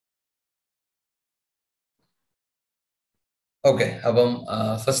Okay, അപ്പം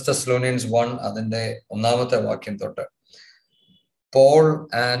first തെസ്സലോനിയൻസ് 1 അതിന്റെ 1-ാമത്തെ വാക്യം തൊട്ട്. Paul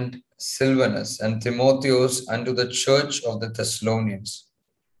and Silvanus and Timotheus unto the church of the Thessalonians,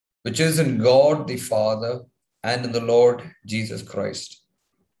 which is in God the Father and in the Lord Jesus Christ.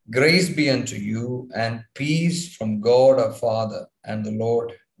 Grace be unto you and peace from God our Father and the Lord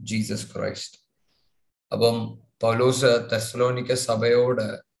Jesus Christ. അപ്പം പൗലോസ് തെസ്സലോനിക്ക സഭയോട്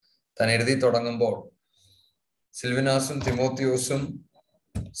താൻ എഴുതി തുടങ്ങുമ്പോൾ സിൽവിനാസും തിമോത്തിയോസും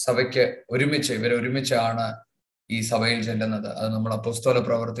സഭയ്ക്ക് ഇവരൊരുമിച്ചാണ് ഈ സഭയിൽ ചെല്ലുന്നത്. അത് നമ്മൾ അപ്പോസ്തല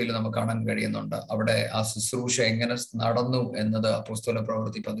പ്രവൃത്തിയിൽ നമുക്ക് കാണാൻ കഴിയുന്നുണ്ട്. അവിടെ ആ ശുശ്രൂഷ എങ്ങനെ നടന്നു എന്നത് അപ്പോസ്തല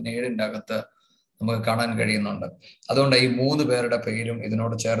പ്രവൃത്തി 17 അകത്ത് നമുക്ക് കാണാൻ കഴിയുന്നുണ്ട്. അതുകൊണ്ട് ഈ 3 പേരുടെ പേരും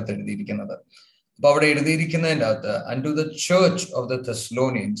ഇതിനോട് ചേർത്ത് എഴുതിയിരിക്കുന്നത്. അപ്പൊ അവിടെ എഴുതിയിരിക്കുന്നതിൻ്റെ അകത്ത് unto the church of the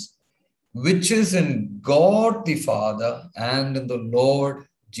Thessalonians, which is in God the Father and in the Lord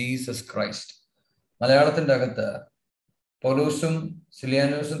Jesus Christ. മലയാളത്തിന്റെ അകത്ത് പൗലോസും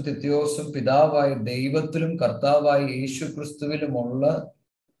സിലിയാനോസും തിത്തിയോസും പിതാവായ ദൈവത്തിലും കർത്താവായ യേശു ക്രിസ്തുവിലുമുള്ള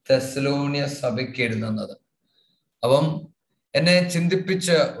തെസ്സലോനിയ സഭയ്ക്ക് എഴുതുന്നത്. അപ്പം എന്നെ ചിന്തിപ്പിച്ച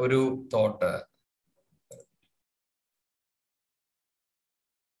ഒരു തോട്ട്,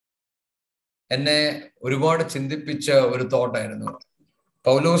 എന്നെ ഒരുപാട് ചിന്തിപ്പിച്ച ഒരു തോട്ടായിരുന്നു.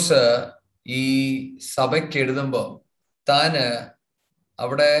 പൗലോസ് ഈ സഭയ്ക്ക് എഴുതുമ്പോൾ താന്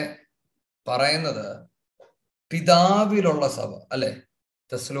അവിടെ പറയുന്നത് പിതാവിലുള്ള സഭ അല്ലെ,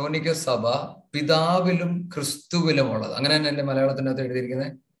 തെസ്സലോനിക്ക സഭ പിതാവിലും ക്രിസ്തുവിലുമുള്ളത്. അങ്ങനെ തന്നെ എന്റെ മലയാളത്തിന്റെ അകത്ത്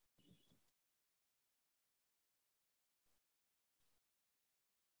എഴുതിയിരിക്കുന്നത്.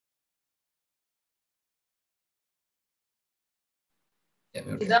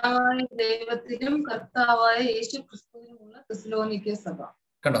 ദൈവത്തിലും കർത്താവായ യേശു ക്രിസ്തുവിലുമുള്ള തെസ്സലോനിക്ക സഭ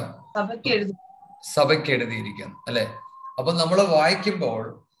കണ്ടോ, സഭയ്ക്ക് എഴുതിയിരിക്കുന്നു അല്ലെ. അപ്പൊ നമ്മൾ വായിക്കുമ്പോൾ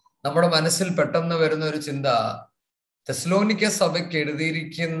നമ്മുടെ മനസ്സിൽ പെട്ടെന്ന് വരുന്ന ഒരു ചിന്ത, തെസ്സലോനിക്ക സഭയ്ക്ക്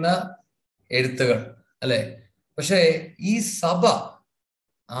എഴുതിയിരിക്കുന്ന എഴുത്തുകൾ അല്ലെ. പക്ഷെ ഈ സഭ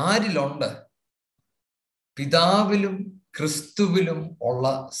ആരിലുണ്ട്? പിതാവിലും ക്രിസ്തുവിലും ഉള്ള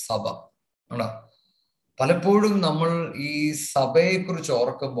സഭ ആണോ. പലപ്പോഴും നമ്മൾ ഈ സഭയെ കുറിച്ച്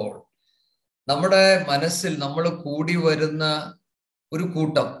ഓർക്കുമ്പോൾ നമ്മുടെ മനസ്സിൽ നമ്മൾ കൂടി വരുന്ന ഒരു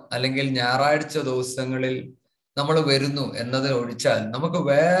കൂട്ടം, അല്ലെങ്കിൽ ഞായറാഴ്ച ദിവസങ്ങളിൽ നമ്മൾ വരുന്നു എന്നത് ഒഴിച്ചാൽ നമുക്ക്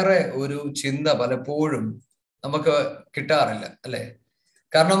വേറെ ഒരു ചിന്ത പലപ്പോഴും നമുക്ക് കിട്ടാറില്ല അല്ലെ.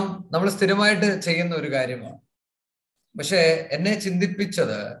 കാരണം നമ്മൾ സ്ഥിരമായിട്ട് ചെയ്യുന്ന ഒരു കാര്യമാണ്. പക്ഷെ എന്നെ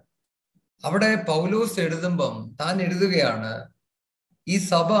ചിന്തിപ്പിച്ചത്, അവിടെ പൗലോസ് എഴുതുമ്പം താൻ എഴുതുകയാണ് ഈ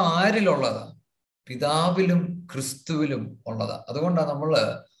സഭ ആരിലുള്ളതാ? പിതാവിലും ക്രിസ്തുവിലും ഉള്ളതാ. അതുകൊണ്ടാണ് നമ്മള്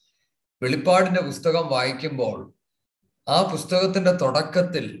വെളിപ്പാടിന്റെ പുസ്തകം വായിക്കുമ്പോൾ ആ പുസ്തകത്തിന്റെ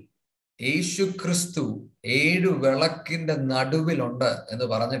തുടക്കത്തിൽ യേശു ക്രിസ്തു 7 വിളക്കിന്റെ നടുവിലുണ്ട് എന്ന്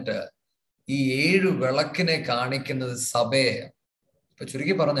പറഞ്ഞിട്ട് ഈ 7 വിളക്കിനെ കാണിക്കുന്നത് സഭയെ. ഇപ്പൊ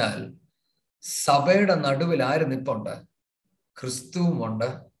ചുരുക്കി പറഞ്ഞാൽ സഭയുടെ നടുവിൽ ആര് നിപ്പുണ്ട്? ക്രിസ്തുവുമുണ്ട്,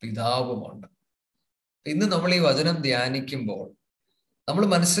 പിതാവുമുണ്ട്. ഇന്ന് നമ്മൾ ഈ വചനം ധ്യാനിക്കുമ്പോൾ നമ്മൾ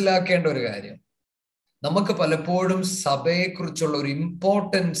മനസ്സിലാക്കേണ്ട ഒരു കാര്യം, നമുക്ക് പലപ്പോഴും സഭയെക്കുറിച്ചുള്ള ഒരു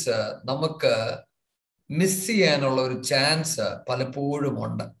ഇമ്പോർട്ടൻസ് നമുക്ക് മിസ് ചെയ്യാനുള്ള ഒരു ചാൻസ് പലപ്പോഴും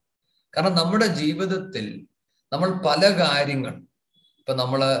ഉണ്ട്. കാരണം നമ്മുടെ ജീവിതത്തിൽ നമ്മൾ പല കാര്യങ്ങൾ, ഇപ്പൊ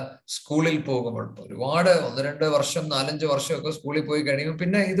നമ്മള് സ്കൂളിൽ പോകുമ്പോൾ ഒരുപാട് 1-2 വർഷം 4-5 വർഷമൊക്കെ സ്കൂളിൽ പോയി കഴിയുമ്പോൾ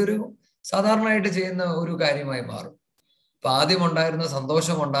പിന്നെ ഇതൊരു സാധാരണയായിട്ട് ചെയ്യുന്ന ഒരു കാര്യമായി മാറും. ഇപ്പൊ ആദ്യം ഉണ്ടായിരുന്ന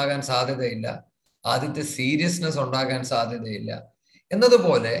സന്തോഷം ഉണ്ടാകാൻ സാധ്യതയില്ല, ആദ്യത്തെ സീരിയസ്നെസ് ഉണ്ടാകാൻ സാധ്യതയില്ല.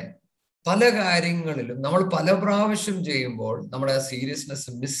 എന്നതുപോലെ പല കാര്യങ്ങളിലും നമ്മൾ പല പ്രാവശ്യം ചെയ്യുമ്പോൾ നമ്മുടെ ആ സീരിയസ്നെസ്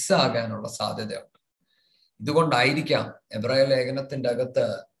മിസ്സാകാനുള്ള സാധ്യതയുണ്ട്. ഇതുകൊണ്ടായിരിക്കാം എബ്രായ ലേഖനത്തിന്റെ അകത്ത്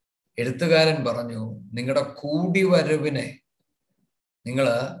എഴുത്തുകാരൻ പറഞ്ഞു, നിങ്ങളുടെ കൂടിവരവിനെ നിങ്ങൾ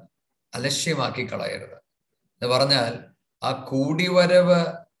അലക്ഷ്യമാക്കി കളയരുത് എന്ന് പറഞ്ഞാൽ ആ കൂടിവരവ്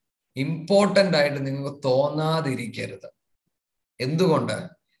ഇമ്പോർട്ടൻ്റ് ആയിട്ട് നിങ്ങൾക്ക് തോന്നാതിരിക്കരുത്. എന്തുകൊണ്ട്?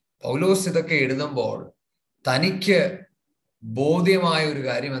 പൗലോസ് ഇതൊക്കെ എഴുതുമ്പോൾ തനിക്ക് ബോധ്യമായ ഒരു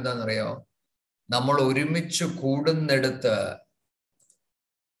കാര്യം എന്താണെന്നറിയോ? നമ്മൾ ഒരുമിച്ച്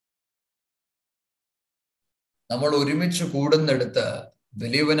കൂടുന്നിടത്ത്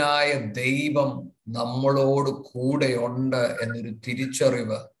വലിയവനായ ദൈവം നമ്മളോട് കൂടെയുണ്ട് എന്നൊരു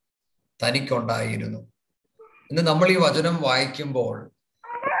തിരിച്ചറിവ് തനിക്കുണ്ടായിരുന്നു. ഇന്ന് നമ്മൾ ഈ വചനം വായിക്കുമ്പോൾ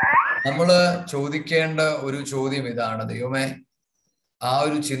നമ്മൾ ചോദിക്കേണ്ട ഒരു ചോദ്യം ഇതാണ്, ദൈവമേ, ആ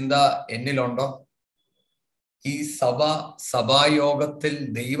ഒരു ചിന്ത എന്നിലുണ്ടോ? ഈ സഭായോഗത്തിൽ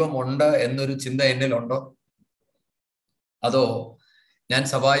ദൈവമുണ്ട് എന്നൊരു ചിന്ത എന്നിലുണ്ടോ? അതോ ഞാൻ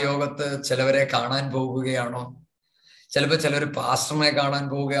സഭായോഗത്ത് ചിലവരെ കാണാൻ പോകുകയാണോ? ചിലപ്പോൾ ചിലർ പാസ്റ്ററിനെ കാണാൻ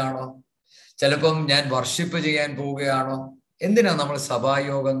പോവുകയാണോ? ചിലപ്പം ഞാൻ വർഷിപ്പ് ചെയ്യാൻ പോവുകയാണോ? എന്തിനാ നമ്മൾ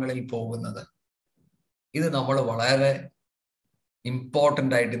സഭായോഗങ്ങളിൽ പോകുന്നത്? ഇത് നമ്മൾ വളരെ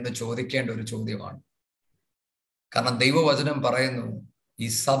ഇമ്പോർട്ടൻ്റ് ആയിട്ട് ഇന്ന് ചോദിക്കേണ്ട ഒരു ചോദ്യമാണ്. കാരണം ദൈവവചനം പറയുന്നു ഈ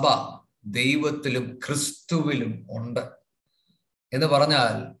സഭ ദൈവത്തിലും ക്രിസ്തുവിലും ഉണ്ട് എന്ന്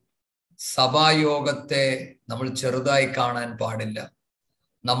പറഞ്ഞാൽ സഭായോഗത്തെ നമ്മൾ ചെറുതായി കാണാൻ പാടില്ല.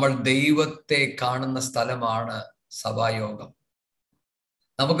 നമ്മൾ ദൈവത്തെ കാണുന്ന സ്ഥലമാണ് സഭായോഗം.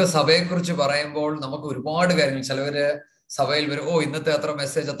 നമുക്ക് സഭയെക്കുറിച്ച് പറയുമ്പോൾ നമുക്ക് ഒരുപാട് കാര്യങ്ങൾ, ചിലവര് സഭയിൽ വരും, ഇന്നത്തെ അത്ര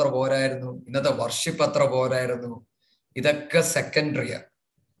മെസ്സേജ് അത്ര പോരായിരുന്നു, ഇന്നത്തെ വർഷിപ്പ് അത്ര പോരായിരുന്നു. ഇതൊക്കെ സെക്കൻഡറിയാണ്.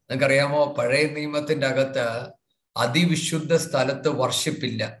 നിങ്ങൾക്കറിയാമോ, പഴയ നിയമത്തിന്റെ അകത്ത് അതിവിശുദ്ധ സ്ഥലത്ത്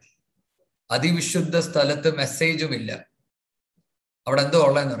വർഷിപ്പില്ല, അതിവിശുദ്ധ സ്ഥലത്ത് മെസ്സേജും ഇല്ല. അവിടെ എന്തോ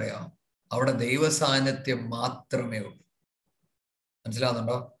ഉള്ളതെന്നറിയാം, അവിടെ ദൈവ സാന്നിധ്യം മാത്രമേ ഉള്ളൂ.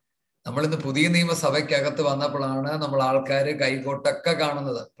 മനസ്സിലാവുന്നുണ്ടോ? നമ്മളിന്ന് പുതിയ നിയമസഭയ്ക്കകത്ത് വന്നപ്പോഴാണ് നമ്മൾ ആൾക്കാർ കൈകൊട്ടൊക്കെ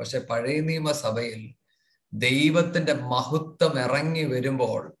കാണുന്നത്. പക്ഷെ പഴയ നിയമസഭയിൽ ദൈവത്തിന്റെ മഹത്വം ഇറങ്ങി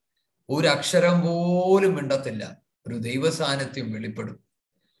വരുമ്പോൾ ഒരു അക്ഷരം പോലും മിണ്ടത്തില്ല, ഒരു ദൈവ സാന്നിധ്യം വെളിപ്പെടും.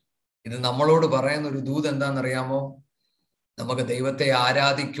 ഇത് നമ്മളോട് പറയുന്ന ഒരു ദൂത് എന്താണെന്നറിയാമോ? നമുക്ക് ദൈവത്തെ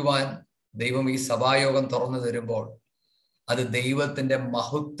ആരാധിക്കുവാൻ ദൈവം ഈ സഭായോഗം തുറന്നു തരുമ്പോൾ അത് ദൈവത്തിന്റെ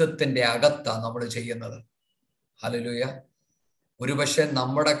മഹത്വത്തിന്റെ അകത്താണ് നമ്മൾ ചെയ്യുന്നത്. ഹല്ലേലൂയ. ഒരുപക്ഷെ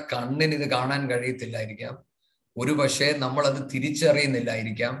നമ്മുടെ കണ്ണിന് ഇത് കാണാൻ കഴിയത്തില്ലായിരിക്കാം, ഒരുപക്ഷെ നമ്മളത്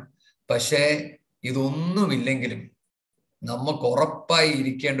തിരിച്ചറിയുന്നില്ലായിരിക്കാം. പക്ഷേ ഇതൊന്നുമില്ലെങ്കിലും നമുക്ക് ഉറപ്പായി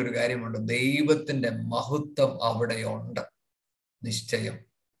ഇരിക്കേണ്ട ഒരു കാര്യമുണ്ട്, ദൈവത്തിന്റെ മഹത്വം അവിടെയുണ്ട്, നിശ്ചയം.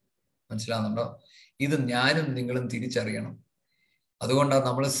 മനസ്സിലാവുന്നുണ്ടോ? ഇത് ഞാനും നിങ്ങളും തിരിച്ചറിയണം. അതുകൊണ്ടാണ്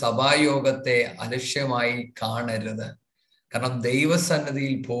നമ്മൾ സഭായോഗത്തെ അലക്ഷ്യമായി കാണരുത്. കാരണം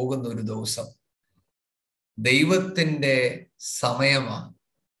ദൈവസന്നിധിയിൽ പോകുന്ന ഒരു ദിവസം ദൈവത്തിന്റെ സമയമാണ്.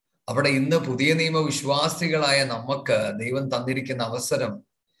 അവിടെ ഇന്ന് പുതിയ നിയമ വിശ്വാസികളായ നമുക്ക് ദൈവം തന്നിരിക്കുന്ന അവസരം,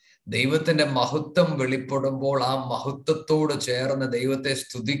 ദൈവത്തിന്റെ മഹത്വം വെളിപ്പെടുമ്പോൾ ആ മഹത്വത്തോട് ചേർന്ന് ദൈവത്തെ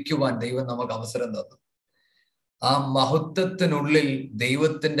സ്തുതിക്കുവാൻ ദൈവം നമുക്ക് അവസരം തന്നു. ആ മഹത്വത്തിനുള്ളിൽ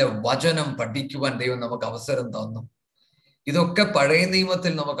ദൈവത്തിന്റെ വചനം പഠിക്കുവാൻ ദൈവം നമുക്ക് അവസരം തന്നു. ഇതൊക്കെ പഴയ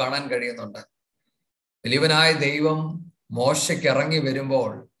നിയമത്തിൽ നമുക്ക് കാണാൻ കഴിയുന്നുണ്ട്. വലിയവനായ ദൈവം മോശയ്ക്ക് ഇറങ്ങി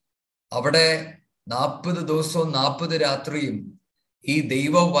വരുമ്പോൾ അവിടെ 40 ദിവസവും 40 രാത്രിയും ഈ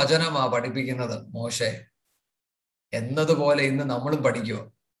ദൈവവചനമാ പഠിപ്പിക്കുന്നത് മോശെ എന്നതുപോലെ ഇന്ന് നമ്മളും പഠിക്കുമോ?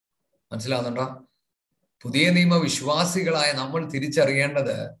 മനസ്സിലാവുന്നുണ്ടോ? പുതിയ നിയമ വിശ്വാസികളായ നമ്മൾ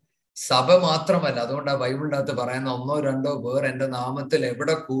തിരിച്ചറിയേണ്ടത് സഭ മാത്രമല്ല. അതുകൊണ്ടാണ് ബൈബിളിൻ്റെ അകത്ത് പറയുന്ന 1 or 2 പേർ എൻ്റെ നാമത്തിൽ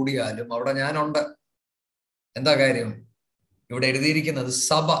എവിടെ കൂടിയാലും അവിടെ ഞാനുണ്ട്. എന്താ കാര്യം? ഇവിടെ എഴുതിയിരിക്കുന്നത്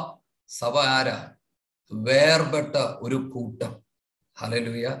സഭ. സഭ ആരാ? വേർപെട്ട ഒരു കൂട്ടം.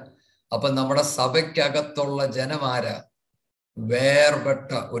 ഹല്ലേലൂയ. അപ്പൊ നമ്മുടെ സഭയ്ക്കകത്തുള്ള ജനം ആരാ?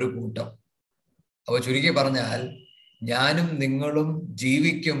 വേർപെട്ട ഒരു കൂട്ടം. അപ്പൊ ചുരുക്കി പറഞ്ഞാൽ ഞാനും നിങ്ങളും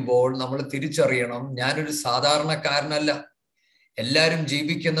ജീവിക്കുമ്പോൾ നമ്മൾ തിരിച്ചറിയണം, ഞാനൊരു സാധാരണക്കാരനല്ല. എല്ലാവരും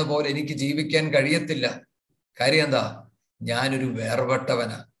ജീവിക്കുന്ന പോലെ എനിക്ക് ജീവിക്കാൻ കഴിയത്തില്ല. കാര്യം എന്താ? ഞാനൊരു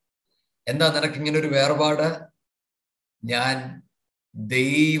വേർപെട്ടവനാ. എന്താ നിനക്കിങ്ങനെ ഒരു വേർപാട്? ഞാൻ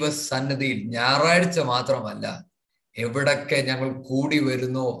ദൈവസന്നിധിയിൽ ഞായറാഴ്ച മാത്രമല്ല, എവിടൊക്കെ ഞങ്ങൾ കൂടി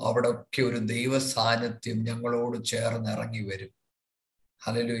വരുന്നോ അവിടൊക്കെ ഒരു ദൈവ സാന്നിധ്യം ഞങ്ങളോട് ചേർന്ന് ഇറങ്ങി വരും.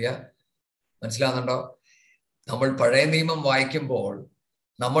 ഹല്ലേലൂയ. മനസ്സിലാവുന്നുണ്ടോ? നമ്മൾ പഴയ നിയമം വായിക്കുമ്പോൾ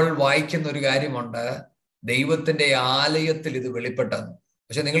നമ്മൾ വായിക്കുന്ന ഒരു കാര്യമുണ്ട്, ദൈവത്തിന്റെ ആലയത്തിൽ ഇത് വെളിപ്പെട്ടെന്ന്.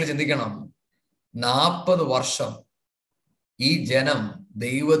 പക്ഷെ നിങ്ങൾ ചിന്തിക്കണം, 40 വർഷം ഈ ജനം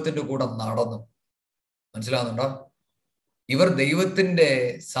ദൈവത്തിന്റെ കൂടെ നടന്നു. മനസ്സിലാവുന്നുണ്ടോ? ഇവർ ദൈവത്തിന്റെ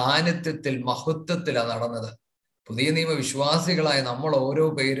സാന്നിധ്യത്തിൽ മഹത്വത്തിലാണ് നടന്നത്. പുതിയ നിയമ വിശ്വാസികളായ നമ്മൾ ഓരോ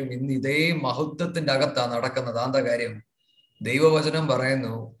പേരും ഇന്ന് ഇതേ മഹത്വത്തിന്റെ അകത്താണ് നടക്കുന്നത്. എന്താ കാര്യം? ദൈവവചനം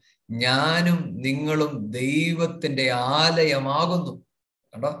പറയുന്നു, ഞാനും നിങ്ങളും ദൈവത്തിന്റെ ആലയമാകുന്നു.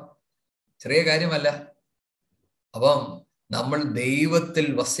 കണ്ടോ? ചെറിയ കാര്യമല്ല. അപ്പം നമ്മൾ ദൈവത്തിൽ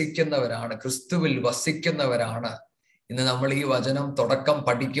വസിക്കുന്നവരാണ്, ക്രിസ്തുവിൽ വസിക്കുന്നവരാണ്. ഇന്ന് നമ്മൾ ഈ വചനം തുടക്കം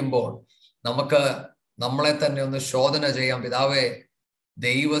പഠിക്കുമ്പോൾ നമുക്ക് നമ്മളെ തന്നെ ഒന്ന് ശോധന ചെയ്യാം. പിതാവേ,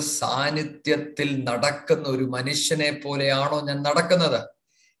 ദൈവ സാന്നിധ്യത്തിൽ നടക്കുന്ന ഒരു മനുഷ്യനെ പോലെയാണോ ഞാൻ നടക്കുന്നത്?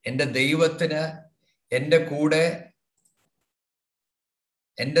 എൻ്റെ ദൈവത്തിന്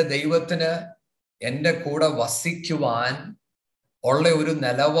എൻ്റെ കൂടെ വസിക്കുവാൻ ഉള്ള ഒരു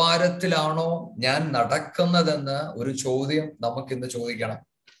നിലവാരത്തിലാണോ ഞാൻ നടക്കുന്നതെന്ന് ഒരു ചോദ്യം നമുക്കിന്ന് ചോദിക്കണം.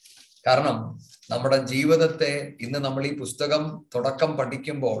 കാരണം നമ്മുടെ ജീവിതത്തെ ഇന്ന് നമ്മൾ ഈ പുസ്തകം തുടക്കം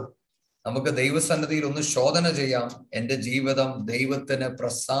പഠിക്കുമ്പോൾ നമുക്ക് ദൈവസന്നിധിയിൽ ഒന്ന് ശോധന ചെയ്യാം. എൻ്റെ ജീവിതം ദൈവത്തിന്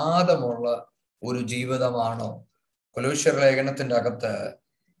പ്രസാദമുള്ള ഒരു ജീവിതമാണോ? കൊലോസ്യർ ലേഖനത്തിന്റെ അകത്ത്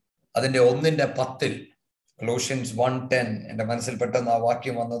അതിന്റെ 1:10 കൊലോഷ്യൻസ് 1:10 എൻ്റെ മനസ്സിൽ പെട്ടെന്ന് ആ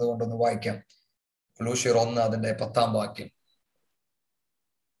വാക്യം വന്നത് കൊണ്ടൊന്ന് വായിക്കാം. കൊലോസ്യർ 1 അതിന്റെ 10-ാം വാക്യം.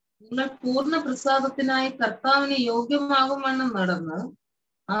 നിങ്ങൾ പൂർണ്ണ പ്രസാദത്തിനായി കർത്താവിന് യോഗ്യമാകുമെന്ന് നടന്ന്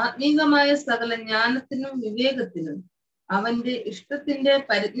ആത്മീകമായ സകല ജ്ഞാനത്തിനും വിവേകത്തിനും അവന്റെ ഇഷ്ടത്തിന്റെ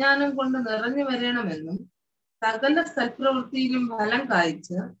പരിജ്ഞാനം കൊണ്ട് നിറഞ്ഞു വരണമെന്നും സകല സൽപ്രവൃത്തിയിലും ഫലം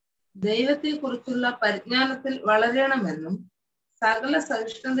കായ്ച്ച് ദൈവത്തെക്കുറിച്ചുള്ള പരിജ്ഞാനത്തിൽ വളരണമെന്നും സകല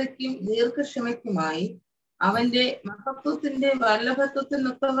സഹിഷ്ണുതയ്ക്കും ദീർഘക്ഷമയ്ക്കുമായി അവന്റെ മഹത്വത്തിന്റെ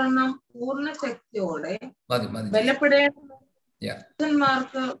വല്ലഭത്വത്തിനൊത്തവണ്ണം പൂർണ്ണ ശക്തിയോടെ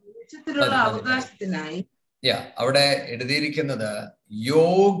ബലപ്പെടേണ്ടമാർക്ക് വെളിച്ചത്തിലുള്ള അവകാശത്തിനായി അവിടെ എഴുതിയിരിക്കുന്നത്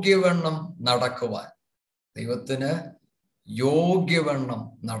യോഗ്യവണ്ണം നടക്കുവാൻ, ദൈവത്തിന് യോഗ്യവണ്ണം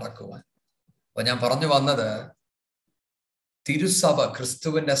നടക്കുവാൻ. അപ്പൊ ഞാൻ പറഞ്ഞു വന്നത്, തിരുസഭ,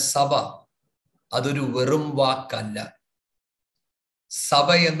 ക്രിസ്തുവിന്റെ സഭ അതൊരു വെറും വാക്കല്ല. സഭ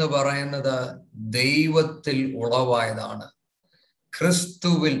എന്ന് പറയുന്നത് ദൈവത്തിൽ ഉളവായതാണ്,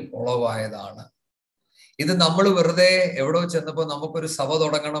 ക്രിസ്തുവിൽ ഉളവായതാണ്. ഇത് നമ്മൾ വെറുതെ എവിടോ ചെന്നപ്പോ നമുക്കൊരു സഭ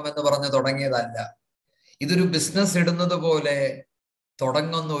തുടങ്ങണം എന്ന് പറഞ്ഞ് തുടങ്ങിയതല്ല. ഇതൊരു ബിസിനസ് ഇടുന്നത് പോലെ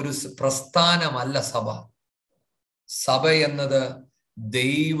തുടങ്ങുന്ന ഒരു പ്രസ്ഥാനമല്ല സഭ. സഭ എന്നത്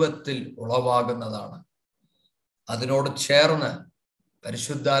ദൈവത്തിൽ ഉളവാകുന്നതാണ്. അതിനോട് ചേർന്ന്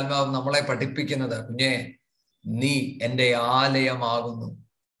പരിശുദ്ധാത്മാവ് നമ്മളെ പഠിപ്പിക്കുന്നത്, കുഞ്ഞെ, നീ എൻ്റെ ആലയമാകുന്നു,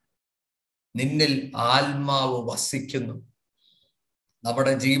 നിന്നിൽ ആത്മാവ് വസിക്കുന്നു.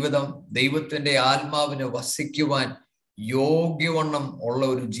 നമ്മുടെ ജീവിതം ദൈവത്തിന്റെ ആത്മാവിന് വസിക്കുവാൻ യോഗ്യവണ്ണം ഉള്ള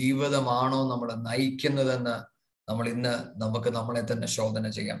ഒരു ജീവിതമാണോ നമ്മൾ നയിക്കുന്നതെന്ന് നമ്മൾ ഇന്ന് നമുക്ക് നമ്മളെ തന്നെ ശോധന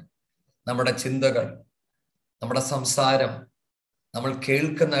ചെയ്യാം. നമ്മുടെ ചിന്തകൾ, നമ്മുടെ സംസാരം, നമ്മൾ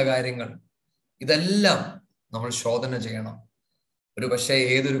കേൾക്കുന്ന കാര്യങ്ങൾ, ഇതെല്ലാം നമ്മൾ ശോധന ചെയ്യണം. ഒരു പക്ഷേ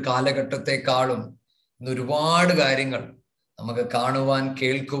ഏതൊരു കാലഘട്ടത്തെക്കാളും ഇന്ന് ഒരുപാട് കാര്യങ്ങൾ നമുക്ക് കാണുവാൻ,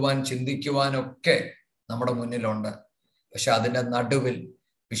 കേൾക്കുവാൻ, ചിന്തിക്കുവാനൊക്കെ നമ്മുടെ മുന്നിലുണ്ട്. പക്ഷെ അതിൻ്റെ നടുവിൽ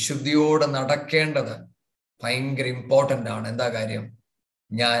വിശുദ്ധിയോടെ നടക്കേണ്ടത് ഭയങ്കര ഇമ്പോർട്ടൻ്റ് ആണ്. എന്താ കാര്യം?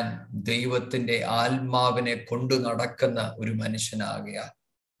 ഞാൻ ദൈവത്തിന്റെ ആത്മാവിനെ കൊണ്ടു നടക്കുന്ന ഒരു മനുഷ്യനാകുക.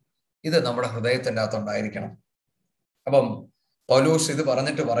 ഇത് നമ്മുടെ ഹൃദയത്തിൻ്റെ അകത്തുണ്ടായിരിക്കണം. അപ്പം പൗലോസ് ഇത്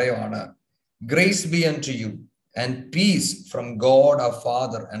പറഞ്ഞിട്ട് പറയുവാണ്, grace be unto you and peace from God our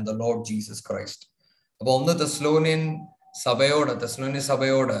father and the lord Jesus Christ. അപ്പൊ ഒന്ന് തെസ്സലോനിയൻ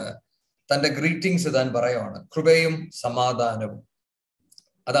സഭയോട് തന്റെ ഗ്രീറ്റിംഗ്സ് താൻ പറയുവാണ്, കൃപയും സമാധാനവും.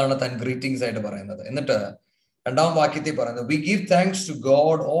 അതാണ് താൻ ഗ്രീറ്റിംഗ്സ് ആയിട്ട് പറയുന്നത്. എന്നിട്ട് രണ്ടാം വാക്യത്തിൽ പറയുന്നത്, we give thanks to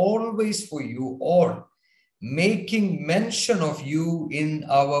God always for you all, making mention of you in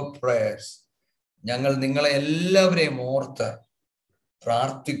our prayers. ഞങ്ങൾ നിങ്ങളെ എല്ലാവരെയും ഓർത്ത്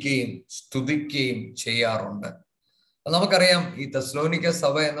പ്രാർത്ഥിക്കുകയും സ്തുതിക്കുകയും ചെയ്യാറുണ്ട്. നമുക്കറിയാം, ഈ തെസ്സലോനിക്ക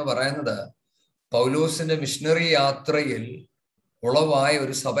സഭ എന്ന് പറയുന്നത് പൗലോസിന്റെ മിഷണറി യാത്രയിൽ ഉളവായ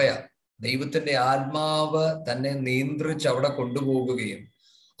ഒരു സഭയാണ്. ദൈവത്തിന്റെ ആത്മാവ് തന്നെ നിയന്ത്രിച്ച് അവിടെ കൊണ്ടുപോകുകയും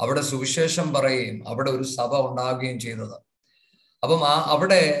അവിടെ സുവിശേഷം പറയുകയും അവിടെ ഒരു സഭ ഉണ്ടാകുകയും ചെയ്തത്. അപ്പം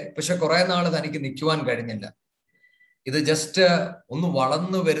അവിടെ പക്ഷെ കുറെ നാൾ തനിക്ക് നിൽക്കുവാൻ കഴിഞ്ഞില്ല. ഇത് ജസ്റ്റ് ഒന്ന്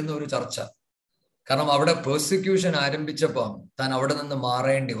വളർന്നു വരുന്ന ഒരു ചർച്ച. കാരണം അവിടെ പെർസിക്യൂഷൻ ആരംഭിച്ചപ്പം താൻ അവിടെ നിന്ന്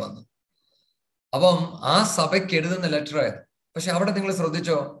മാറേണ്ടി വന്നു. അപ്പം ആ സഭയ്ക്ക് എഴുതുന്ന ലെറ്റർ ആയത്. പക്ഷെ അവിടെ നിങ്ങൾ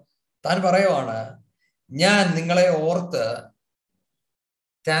ശ്രദ്ധിച്ചോ, താൻ പറയുവാണ്, ഞാൻ നിങ്ങളെ ഓർത്ത്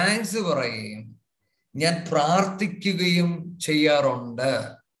താങ്ക്സ് പറയുകയും ഞാൻ പ്രാർത്ഥിക്കുകയും ചെയ്യാറുണ്ട്.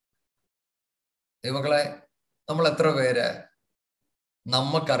 ദൈവങ്ങളെ, നമ്മൾ എത്ര പേര്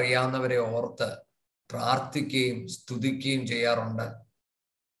നമുക്കറിയാവുന്നവരെ ഓർത്ത് പ്രാർത്ഥിക്കുകയും സ്തുതിക്കുകയും ചെയ്യാറുണ്ട്?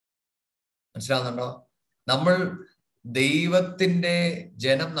 മനസ്സിലാവുന്നുണ്ടോ? നമ്മൾ ദൈവത്തിന്റെ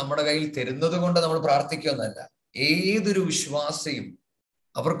ജനം നമ്മുടെ കയ്യിൽ തരുന്നത് കൊണ്ട് നമ്മൾ പ്രാർത്ഥിക്കുമെന്നല്ല. ഏതൊരു വിശ്വാസിയും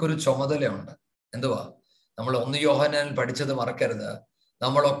അവർക്കൊരു ചുമതലയുണ്ട്. എന്തുവാ? നമ്മൾ 1 യോഹന്നാനിൽ പഠിച്ചത് മറക്കരുത്.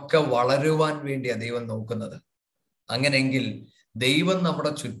 നമ്മളൊക്കെ വളരുവാൻ വേണ്ടിയാ ദൈവം നോക്കുന്നത്. അങ്ങനെയെങ്കിൽ ദൈവം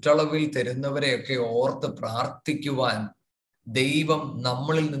നമ്മുടെ ചുറ്റളവിൽ തരുന്നവരെയൊക്കെ ഓർത്ത് പ്രാർത്ഥിക്കുവാൻ ദൈവം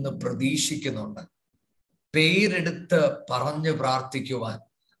നമ്മളിൽ നിന്ന് പ്രതീക്ഷിക്കുന്നുണ്ട്. പേരെടുത്ത് പറഞ്ഞു പ്രാർത്ഥിക്കുവാൻ.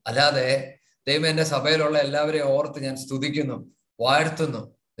 അല്ലാതെ ദൈവം എൻ്റെ സഭയിലുള്ള എല്ലാവരെയും ഓർത്ത് ഞാൻ സ്തുതിക്കുന്നു, വാഴ്ത്തുന്നു,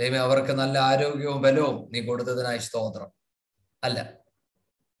 ദൈവം അവർക്ക് നല്ല ആരോഗ്യവും ബലവും നീ കൊടുത്തതിനായി സ്തോത്രം. അല്ല,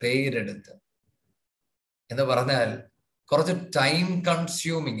 പേരെടുത്ത് എന്ന് പറഞ്ഞാൽ കുറച്ച് ടൈം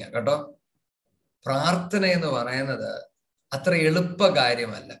കൺസ്യൂമിങ് കേട്ടോ. പ്രാർത്ഥന എന്ന് പറയുന്നത് അത്ര എളുപ്പ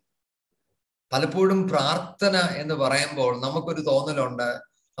കാര്യമല്ല. പലപ്പോഴും പ്രാർത്ഥന എന്ന് പറയുമ്പോൾ നമുക്കൊരു തോന്നലുണ്ട്,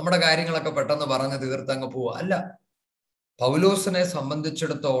 നമ്മുടെ കാര്യങ്ങളൊക്കെ പെട്ടെന്ന് പറഞ്ഞ് തീർത്തങ്ങ് പോവുക. അല്ല, പൗലോസിനെ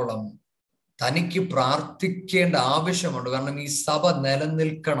സംബന്ധിച്ചിടത്തോളം തനിക്ക് പ്രാർത്ഥിക്കേണ്ട ആവശ്യമുണ്ട്. കാരണം ഈ സഭ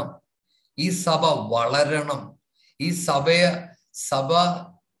നിലനിൽക്കണം, ഈ സഭ വളരണം, ഈ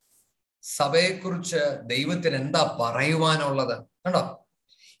സഭയെക്കുറിച്ച് ദൈവത്തിന് എന്താ പറയുവാനുള്ളത് കണ്ടോ.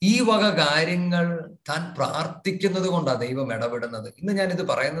 ഈ വക കാര്യങ്ങൾ താൻ പ്രാർത്ഥിക്കുന്നത് കൊണ്ടാണ് ദൈവം ഇടപെടുന്നത്. ഇന്ന് ഞാനിത്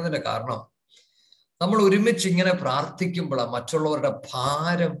പറയുന്നതിന്റെ കാരണം, നമ്മൾ ഒരുമിച്ച് ഇങ്ങനെ പ്രാർത്ഥിക്കുമ്പോഴാണ് മറ്റുള്ളവരുടെ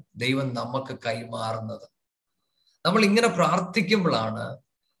ഭാരം ദൈവം നമുക്ക് കൈമാറുന്നത്. നമ്മൾ ഇങ്ങനെ പ്രാർത്ഥിക്കുമ്പോഴാണ്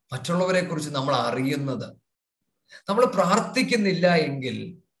മറ്റുള്ളവരെ കുറിച്ച് നമ്മൾ അറിയുന്നത്. നമ്മൾ പ്രാർത്ഥിക്കുന്നില്ല എങ്കിൽ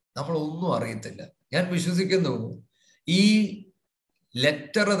നമ്മൾ ഒന്നും അറിയത്തില്ല. ഞാൻ വിശ്വസിക്കുന്നു ഈ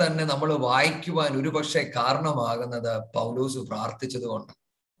ലെറ്റർ തന്നെ നമ്മൾ വായിക്കുവാൻ ഒരുപക്ഷെ കാരണമാകുന്നത് പൗലോസ് പ്രാർത്ഥിച്ചത് കൊണ്ട്.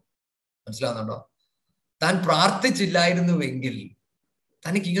 മനസ്സിലാവുന്നുണ്ടോ? താൻ പ്രാർത്ഥിച്ചില്ലായിരുന്നുവെങ്കിൽ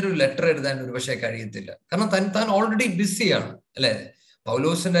തനിക്ക് ഇങ്ങനൊരു ലെറ്റർ എഴുതാൻ ഒരുപക്ഷെ കഴിയത്തില്ല. കാരണം താൻ ഓൾറെഡി ബിസിയാണ്, അല്ലെ?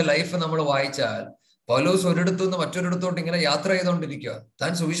 പൗലോസിന്റെ ലൈഫ് നമ്മൾ വായിച്ചാൽ പൗലോസ് ഒരിടത്തുനിന്ന് മറ്റൊരിടത്തോട്ട് ഇങ്ങനെ യാത്ര ചെയ്തുകൊണ്ടിരിക്കുക.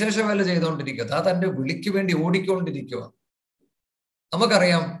 താൻ സുവിശേഷ വേല ചെയ്തുകൊണ്ടിരിക്കുക. താൻ തന്റെ വിളിക്ക് വേണ്ടി ഓടിക്കൊണ്ടിരിക്കുക.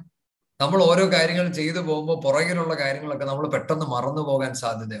 നമുക്കറിയാം, നമ്മൾ ഓരോ കാര്യങ്ങൾ ചെയ്തു പോകുമ്പോൾ പുറകിലുള്ള കാര്യങ്ങളൊക്കെ നമ്മൾ പെട്ടെന്ന് മറന്നു പോകാൻ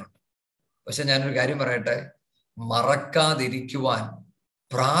സാധ്യതയുണ്ട്. പക്ഷെ ഞാനൊരു കാര്യം പറയട്ടെ, മറക്കാതിരിക്കുവാൻ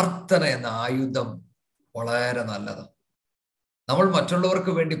പ്രാർത്ഥന എന്ന ആയുധം വളരെ നല്ലതാണ്. നമ്മൾ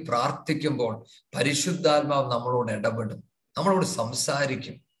മറ്റുള്ളവർക്ക് വേണ്ടി പ്രാർത്ഥിക്കുമ്പോൾ പരിശുദ്ധാത്മാവ് നമ്മളോട് ഇടപെടും, നമ്മളോട്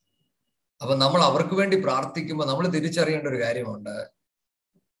സംസാരിക്കും. അപ്പൊ നമ്മൾ അവർക്ക് വേണ്ടി പ്രാർത്ഥിക്കുമ്പോൾ നമ്മൾ തിരിച്ചറിയേണ്ട ഒരു കാര്യമുണ്ട്.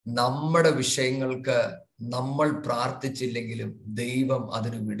 നമ്മുടെ വിഷയങ്ങൾക്ക് നമ്മൾ പ്രാർത്ഥിച്ചില്ലെങ്കിലും ദൈവം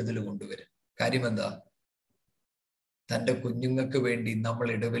അതിന് വിടുതൽ കൊണ്ടുവരും. കാര്യം എന്താ? തൻ്റെ കുഞ്ഞുങ്ങൾക്ക് വേണ്ടി നമ്മൾ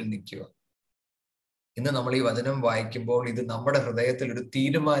ഇടവിൽ നിൽക്കുക. ഇന്ന് നമ്മൾ ഈ വചനം വായിക്കുമ്പോൾ ഇത് നമ്മുടെ ഹൃദയത്തിൽ ഒരു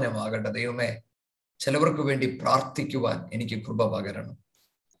തീരുമാനമാകട്ടെ. ദൈവമേ, ചിലവർക്ക് വേണ്ടി പ്രാർത്ഥിക്കുവാൻ എനിക്ക് കൃപ പകരണം.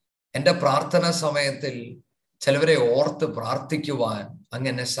 എൻ്റെ പ്രാർത്ഥനാ സമയത്തിൽ ചിലവരെ ഓർത്ത് പ്രാർത്ഥിക്കുവാൻ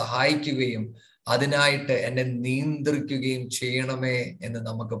അങ്ങനെ സഹായിക്കുകയും അതിനായിട്ട് എന്നെ നിയന്ത്രിക്കുകയും ചെയ്യണമേ എന്ന്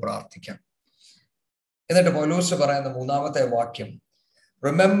നമുക്ക് പ്രാർത്ഥിക്കാം. എന്നിട്ട് പൗലോസ് പറയുന്ന മൂന്നാമത്തെ വാക്യം,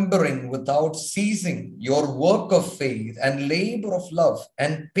 remembering without ceasing your work of faith and labor of love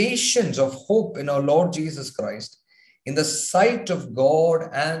and patience of hope in our Lord Jesus Christ in the sight of God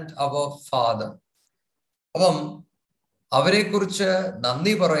and our Father. അപ്പം അവരെക്കുറിച്ച്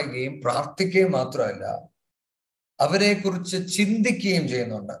നന്ദി പറയുകയും പ്രാർത്ഥിക്കുകയും മാത്രമല്ല, അവരെക്കുറിച്ച് ചിന്തിക്കുകയും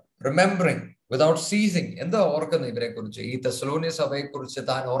ചെയ്യുന്നുണ്ട്. Remembering without ceasing. എന്താ ഓർക്കുന്ന ഇവരെ കുറിച്ച്? ഈ തെസ്സലോനിയ സഭയെ കുറിച്ച്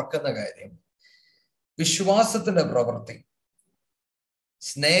താൻ ഓർക്കുന്ന കാര്യം വിശ്വാസത്തിന്റെ പ്രവൃത്തി,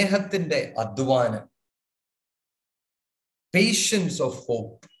 സ്നേഹത്തിന്റെ അധ്വാനം, പേഷ്യൻസ് ഓഫ്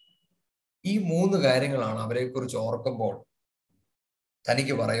ഹോപ്പ്. ഈ മൂന്ന് കാര്യങ്ങളാണ് അവരെ കുറിച്ച് ഓർക്കുമ്പോൾ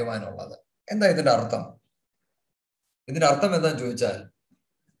തനിക്ക് പറയുവാനുള്ളത്. എന്താ ഇതിന്റെ അർത്ഥം? ഇതിന്റെ അർത്ഥം എന്താന്ന് ചോദിച്ചാൽ,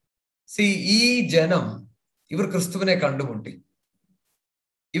 ഈ ജനം, ഇവർ ക്രിസ്തുവിനെ കണ്ടുമുട്ടി.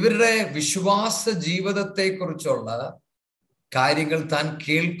 ഇവരുടെ വിശ്വാസ ജീവിതത്തെ കുറിച്ചുള്ള കാര്യങ്ങൾ താൻ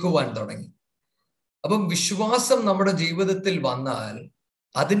കേൾക്കുവാൻ തുടങ്ങി. അപ്പം വിശ്വാസം നമ്മുടെ ജീവിതത്തിൽ വന്നാൽ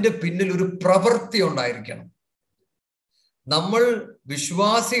അതിന്റെ പിന്നിൽ ഒരു പ്രവൃത്തി ഉണ്ടായിരിക്കണം. നമ്മൾ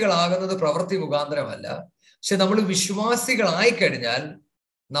വിശ്വാസികളാകുന്നത് പ്രവൃത്തി മുഖാന്തരമല്ല, പക്ഷെ നമ്മൾ വിശ്വാസികളായി കഴിഞ്ഞാൽ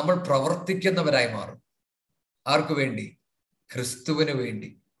നമ്മൾ പ്രവർത്തിക്കുന്നവരായി മാറും. ആർക്കു വേണ്ടി? ക്രിസ്തുവിന് വേണ്ടി.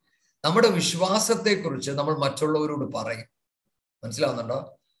 നമ്മുടെ വിശ്വാസത്തെക്കുറിച്ച് നമ്മൾ മറ്റുള്ളവരോട് പറയും. മനസ്സിലാവുന്നുണ്ടോ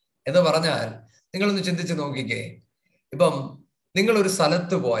എന്ന് പറഞ്ഞാൽ? നിങ്ങളൊന്ന് ചിന്തിച്ച് നോക്കിക്കേ. ഇപ്പം നിങ്ങളൊരു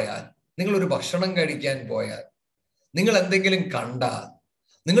സ്ഥലത്ത് പോയാൽ, നിങ്ങളൊരു ഭക്ഷണം കഴിക്കാൻ പോയാൽ, നിങ്ങൾ എന്തെങ്കിലും കണ്ടാൽ,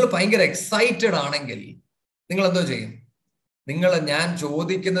 നിങ്ങൾ ഭയങ്കര എക്സൈറ്റഡ് ആണെങ്കിൽ നിങ്ങൾ എന്തോ ചെയ്യും? ഞാൻ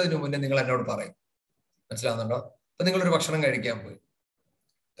ചോദിക്കുന്നതിന് മുന്നേ നിങ്ങൾ എന്നോട് പറയും. മനസ്സിലാവുന്നുണ്ടോ? അപ്പൊ നിങ്ങളൊരു ഭക്ഷണം കഴിക്കാൻ പോയി,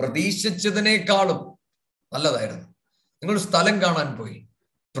 പ്രതീക്ഷിച്ചതിനേക്കാളും നല്ലതായിരുന്നു. നിങ്ങളൊരു സ്ഥലം കാണാൻ പോയി,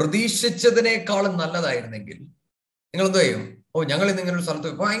 പ്രതീക്ഷിച്ചതിനേക്കാളും നല്ലതായിരുന്നെങ്കിൽ നിങ്ങൾ എന്തോ ചെയ്യും? ഞങ്ങൾ ഇന്നിങ്ങനെ ഒരു സ്ഥലത്ത്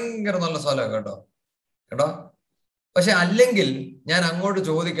ഭയങ്കര നല്ല സ്ഥലമാണ് കേട്ടോ. പക്ഷെ അല്ലെങ്കിൽ ഞാൻ അങ്ങോട്ട്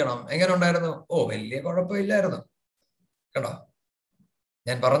ചോദിക്കണം, എങ്ങനെ ഉണ്ടായിരുന്നു? വലിയ കുഴപ്പമില്ലായിരുന്നു കേട്ടോ.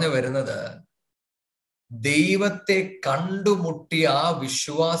 ഞാൻ പറഞ്ഞു വരുന്നത്, ദൈവത്തെ കണ്ടുമുട്ടിയ ആ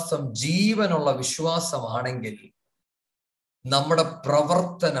വിശ്വാസം ജീവനുള്ള വിശ്വാസമാണെങ്കിൽ നമ്മുടെ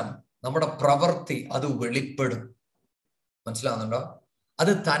പ്രവർത്തനം, നമ്മുടെ പ്രവൃത്തി അത് വെളിപ്പെടും. മനസ്സിലാവുന്നുണ്ടോ?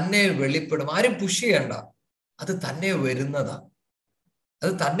 അത് തന്നെ വെളിപ്പെടും. ആരും പുഷ് ചെയ്യണ്ട, അത് തന്നെ വരുന്നതാ.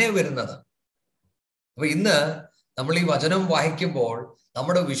 അപ്പൊ ഇന്ന് നമ്മൾ ഈ വചനം വായിക്കുമ്പോൾ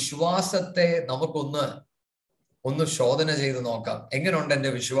നമ്മുടെ വിശ്വാസത്തെ നമുക്കൊന്ന് ശോധന ചെയ്ത് നോക്കാം. എങ്ങനെയുണ്ട്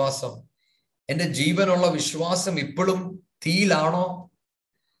എൻ്റെ വിശ്വാസം? എൻ്റെ ജീവനുള്ള വിശ്വാസം ഇപ്പോഴും തീയിലാണോ?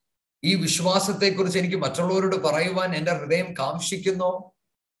 ഈ വിശ്വാസത്തെക്കുറിച്ച് എനിക്ക് മറ്റുള്ളവരോട് പറയുവാൻ എൻ്റെ ഹൃദയം കാംക്ഷിക്കുന്നോ?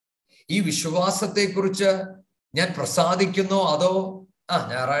 ഈ വിശ്വാസത്തെക്കുറിച്ച് ഞാൻ പ്രസാദിക്കുന്നോ? അതോ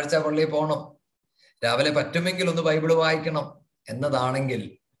ഞായറാഴ്ച പള്ളിയിൽ പോകണം, രാവിലെ പറ്റുമെങ്കിൽ ഒന്ന് ബൈബിള് വായിക്കണം എന്നതാണെങ്കിൽ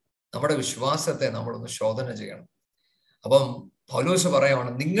നമ്മുടെ വിശ്വാസത്തെ നമ്മളൊന്ന് ശോധന ചെയ്യണം. അപ്പം പൗലോസ് പറയുവാണ്,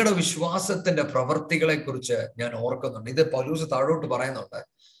 നിങ്ങളുടെ വിശ്വാസത്തിന്റെ പ്രവൃത്തികളെ കുറിച്ച് ഞാൻ ഓർക്കുന്നുണ്ട്. ഇത് പൗലോസ് താഴോട്ട് പറയുന്നുണ്ട്,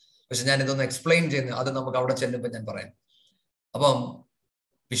 പക്ഷെ ഞാൻ ഇതൊന്ന് എക്സ്പ്ലെയിൻ ചെയ്യുന്നു, അത് നമുക്ക് അവിടെ ചെല്ലുമ്പോൾ ഞാൻ പറയാം. അപ്പം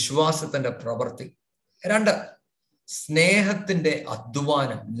വിശ്വാസത്തിന്റെ പ്രവൃത്തി. 2, സ്നേഹത്തിന്റെ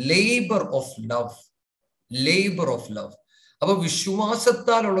അധ്വാനം, ലേബർ ഓഫ് ലവ്. അപ്പൊ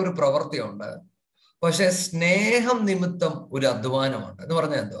വിശ്വാസത്താലുള്ള ഒരു പ്രവൃത്തിയുണ്ട്, പക്ഷെ സ്നേഹം നിമിത്തം ഒരു അധ്വാനമുണ്ട്. എന്ന്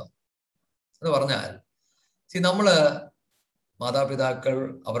പറഞ്ഞാൽ എന്തുവാ? എന്ന് പറഞ്ഞാൽ നമ്മള് മാതാപിതാക്കൾ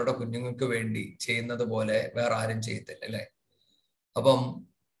അവരുടെ കുഞ്ഞുങ്ങൾക്ക് വേണ്ടി ചെയ്യുന്നത് പോലെ വേറെ ആരും ചെയ്യത്തില്ല, അല്ലെ? അപ്പം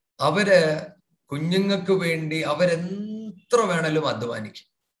അവര് കുഞ്ഞുങ്ങൾക്ക് വേണ്ടി അവരെത്ര വേണേലും അധ്വാനിക്കും.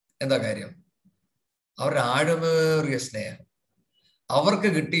 എന്താ കാര്യം? അവരുടെ ആഴമേറിയ സ്നേഹം. അവർക്ക്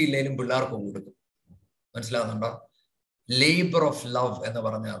കിട്ടിയില്ലേലും പിള്ളേർക്ക് കൊടുക്കും. മനസ്സിലാവുന്നുണ്ടോ? ലേബർ ഓഫ് ലവ് എന്ന്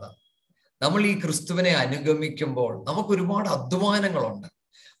പറഞ്ഞ അതാണ്. നമ്മൾ ഈ ക്രിസ്തുവിനെ അനുഗമിക്കുമ്പോൾ നമുക്ക് ഒരുപാട് അധ്വാനങ്ങളുണ്ട്.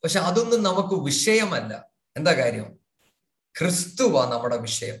 പക്ഷെ അതൊന്നും നമുക്ക് വിഷയമല്ല. എന്താ കാര്യം? ക്രിസ്തുവാ നമ്മുടെ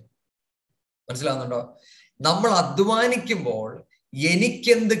വിഷയം. മനസ്സിലാവുന്നുണ്ടോ? നമ്മൾ അധ്വാനിക്കുമ്പോൾ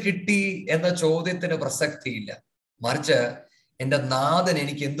എനിക്കെന്ത് കിട്ടി എന്ന ചോദ്യത്തിന് പ്രസക്തിയില്ല. മറിച്ച് എൻ്റെ നാഥൻ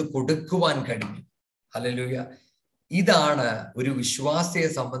എനിക്ക് എന്ത് കൊടുക്കുവാൻ കഴിഞ്ഞു. ഹല്ലേലൂയ. ഇതാണ് ഒരു വിശ്വാസിയെ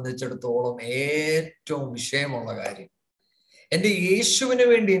സംബന്ധിച്ചിടത്തോളം ഏറ്റവും വിഷയമുള്ള കാര്യം. എൻ്റെ യേശുവിന്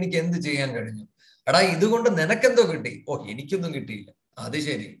വേണ്ടി എനിക്ക് എന്ത് ചെയ്യാൻ കഴിഞ്ഞു? എടാ, ഇതുകൊണ്ട് നിനക്കെന്തോ കിട്ടി? ഓ, എനിക്കൊന്നും കിട്ടിയില്ല. അത്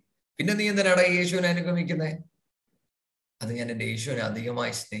ശരി, പിന്നെ നീ എന്തിനാടാ യേശുവിനെ അനുഗമിക്കുന്നേ? അത് ഞാൻ എൻ്റെ യേശുവിനെ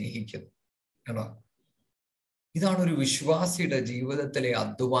അധികമായി സ്നേഹിക്കുന്നു. കേട്ടോ, ഇതാണ് ഒരു വിശ്വാസിയുടെ ജീവിതത്തിലെ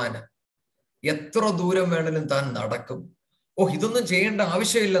അധ്വാനം. എത്ര ദൂരം വേണേലും താൻ നടക്കും. ഓ, ഇതൊന്നും ചെയ്യേണ്ട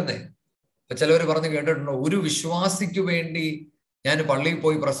ആവശ്യമില്ലെന്നേ. ഇപ്പൊ ചിലവർ പറഞ്ഞു കേട്ടിട്ടുണ്ടോ, ഒരു വിശ്വാസിക്ക് വേണ്ടി ഞാൻ പള്ളിയിൽ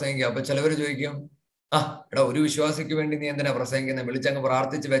പോയി പ്രസംഗിക്കുക. അപ്പൊ ചിലവർ ചോദിക്കും, എടാ, ഒരു വിശ്വാസിക്ക് വേണ്ടി നീ എന്തിനാ പ്രസംഗിക്കുന്നത്? വിളിച്ചങ്ങ്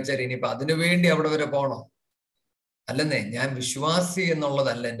പ്രാർത്ഥിച്ച് വെച്ചാൽ ഇനിയിപ്പൊ അതിനു വേണ്ടി അവിടെ വരെ പോണോ? അല്ലെന്നേ, ഞാൻ വിശ്വാസി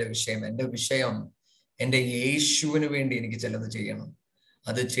എന്നുള്ളതല്ല എൻ്റെ വിഷയം. എൻ്റെ വിഷയം എൻ്റെ യേശുവിന് വേണ്ടി എനിക്ക് ചിലത് ചെയ്യണം.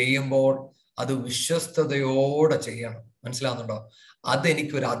 അത് ചെയ്യുമ്പോൾ അത് വിശ്വസ്തയോടെ ചെയ്യണം. മനസ്സിലാവുന്നുണ്ടോ?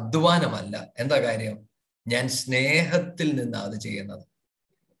 അതെനിക്കൊരു അധ്വാനമല്ല. എന്താ കാര്യം? ഞാൻ സ്നേഹത്തിൽ നിന്നാണ് അത് ചെയ്യുന്നത്.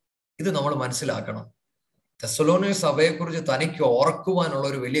 ഇത് നമ്മൾ മനസ്സിലാക്കണം. തെസ്സലോനിക്ക സഭയെക്കുറിച്ച് തനിക്ക് ഓർക്കുവാനുള്ള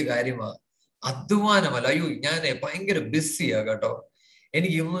ഒരു വലിയ കാര്യമാണ്. അധ്വാനമല്ല. അയ്യോ, ഞാൻ ഭയങ്കര ബിസിയാ കേട്ടോ,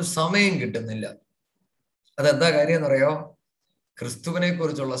 എനിക്ക് ഒന്നും സമയം കിട്ടുന്നില്ല. അതെന്താ കാര്യം എന്നറിയോ? ക്രിസ്തുവിനെ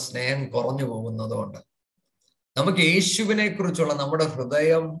കുറിച്ചുള്ള സ്നേഹം കുറഞ്ഞു പോകുന്നതുകൊണ്ട്. നമുക്ക് യേശുവിനെ കുറിച്ചുള്ള നമ്മുടെ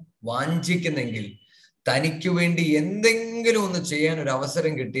ഹൃദയം വാഞ്ചിക്കുന്നെങ്കിൽ തനിക്ക് വേണ്ടി എന്തെങ്കിലും ഒന്ന് ചെയ്യാൻ ഒരു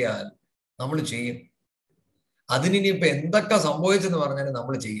അവസരം കിട്ടിയാൽ നമ്മൾ ചെയ്യും. അതിനിപ്പോ എന്തൊക്കെ സംഭവിച്ചെന്ന് പറഞ്ഞാലും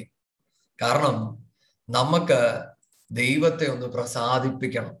നമ്മൾ ചെയ്യും. കാരണം നമുക്ക് ദൈവത്തെ ഒന്ന്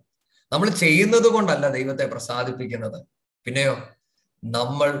പ്രസാദിപ്പിക്കണം. നമ്മൾ ചെയ്യുന്നത് കൊണ്ടല്ല ദൈവത്തെ പ്രസാദിപ്പിക്കുന്നത്. പിന്നെയോ,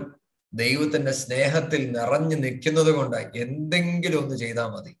 നമ്മൾ ദൈവത്തിന്റെ സ്നേഹത്തിൽ നിറഞ്ഞു നിൽക്കുന്നത് കൊണ്ട് എന്തെങ്കിലും ഒന്ന് ചെയ്താൽ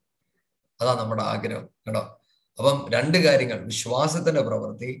മതി. അതാ നമ്മുടെ ആഗ്രഹം കേട്ടോ. അപ്പം രണ്ട് കാര്യങ്ങൾ: വിശ്വാസത്തിന്റെ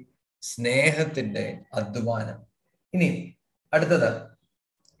പ്രവൃത്തി, സ്നേഹത്തിന്റെ അധ്വാനം. ഇനി അടുത്തത്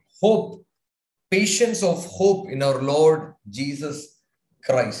hope, patience of hope in our lord Jesus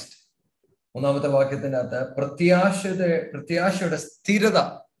Christ. മൂന്നാമത്തെ വാക്യത്തിന്റെ അകത്ത് പ്രത്യാശയുടെ സ്ഥിരത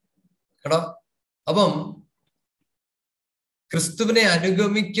കേട്ടോ. അപ്പം ക്രിസ്തുവിനെ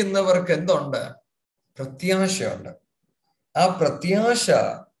അനുഗമിക്കുന്നവർക്ക് എന്തുണ്ട്? പ്രത്യാശയുണ്ട്. ആ പ്രത്യാശ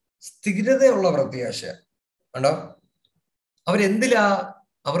സ്ഥിരതയുള്ള പ്രത്യാശ കണ്ടോ. അവരെന്തിലാ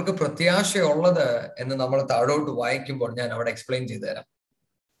അവർക്ക് പ്രത്യാശയുള്ളത് എന്ന് നമ്മൾ താഴോട്ട് വായിക്കുമ്പോൾ ഞാൻ അവിടെ എക്സ്പ്ലെയിൻ ചെയ്തു തരാം.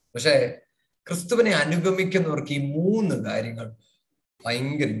 പക്ഷെ ക്രിസ്തുവിനെ അനുഗമിക്കുന്നവർക്ക് ഈ മൂന്ന് കാര്യങ്ങൾ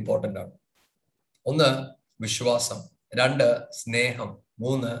ഭയങ്കര ഇമ്പോർട്ടൻ്റ് ആണ്. ഒന്ന് വിശ്വാസം, രണ്ട് സ്നേഹം,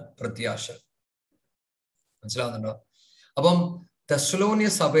 മൂന്ന് പ്രത്യാശ. മനസ്സിലാവുന്നുണ്ടോ? അപ്പം തെസ്സലോനിയ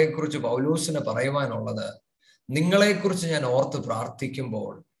സഭയെക്കുറിച്ച് പൗലോസിന് പറയുവാനുള്ളത്, നിങ്ങളെക്കുറിച്ച് ഞാൻ ഓർത്ത്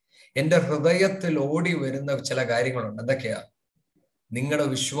പ്രാർത്ഥിക്കുമ്പോൾ എൻ്റെ ഹൃദയത്തിൽ ഓടി വരുന്ന ചില കാര്യങ്ങളുണ്ട്. എന്തൊക്കെയാ? നിങ്ങളുടെ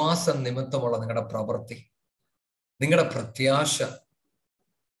വിശ്വാസം നിമിത്തമുള്ള നിങ്ങളുടെ പ്രവൃത്തി, നിങ്ങളുടെ പ്രത്യാശ,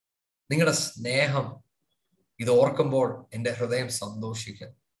 നിങ്ങളുടെ സ്നേഹം. ഇത് ഓർക്കുമ്പോൾ എൻ്റെ ഹൃദയം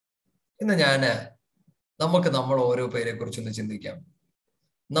സന്തോഷിക്കും. ഇന്ന് നമ്മൾ ഓരോ പേരെ കുറിച്ചൊന്ന് ചിന്തിക്കാം.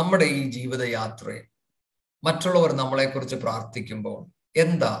 നമ്മുടെ ഈ ജീവിതയാത്രയിൽ മറ്റുള്ളവർ നമ്മളെക്കുറിച്ച് പ്രാർത്ഥിക്കുമ്പോൾ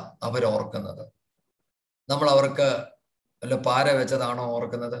എന്താ അവരോർക്കുന്നത്? നമ്മൾ അവർക്ക് വല്ല പാര വെച്ചതാണോ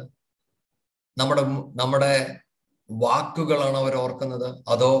ഓർക്കുന്നത്? നമ്മുടെ വാക്കുകളാണോ അവർ ഓർക്കുന്നത്?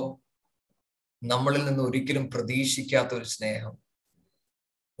 അതോ നമ്മളിൽ നിന്ന് ഒരിക്കലും പ്രതീക്ഷിക്കാത്ത ഒരു സ്നേഹം,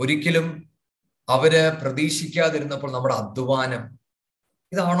 ഒരിക്കലും അവര് പ്രതീക്ഷിക്കാതിരുന്നപ്പോൾ നമ്മുടെ അധ്വാനം,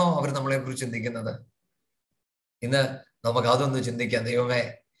 ഇതാണോ അവർ നമ്മളെ കുറിച്ച് ചിന്തിക്കുന്നത്? ഇന്ന് നമുക്ക് അതൊന്ന് ചിന്തിക്കാം. ദൈവമേ,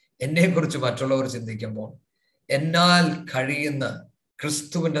 എന്നെ കുറിച്ച് മറ്റുള്ളവർ ചിന്തിക്കുമ്പോൾ എന്നാൽ കഴിയുന്ന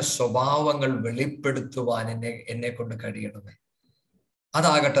ക്രിസ്തുവിന്റെ സ്വഭാവങ്ങൾ വെളിപ്പെടുത്തുവാൻ എന്നെ കൊണ്ട് കഴിയണമേ.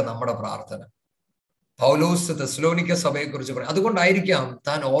 അതാകട്ടെ നമ്മുടെ പ്രാർത്ഥന. പൗലോസ് തെസ്സലോനിക്ക സഭയെക്കുറിച്ച് പറയും. അതുകൊണ്ടായിരിക്കാം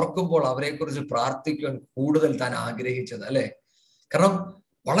താൻ ഓർക്കുമ്പോൾ അവരെക്കുറിച്ച് പ്രാർത്ഥിക്കുവാൻ കൂടുതൽ താൻ ആഗ്രഹിച്ചത്, അല്ലെ? കാരണം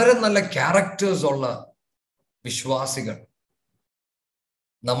വളരെ നല്ല ക്യാരക്ടേഴ്സ് ഉള്ള വിശ്വാസികൾ.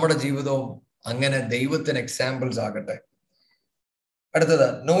 നമ്മുടെ ജീവിതവും അങ്ങനെ ദൈവത്തിന് എക്സാമ്പിൾസ് ആകട്ടെ. അടുത്തത്,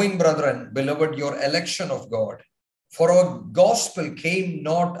 knowing brethren, beloved, your election of God, for our gospel came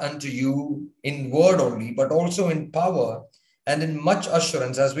not unto you in word only, but also in power and in much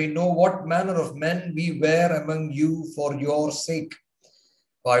assurance, as we know what manner of men we were among you for your sake.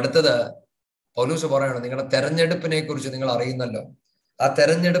 അപ്പൊ അടുത്തത് പൗലോസ് പറയണം, നിങ്ങളുടെ തെരഞ്ഞെടുപ്പിനെ കുറിച്ച് നിങ്ങൾ അറിയുന്നല്ലോ. ആ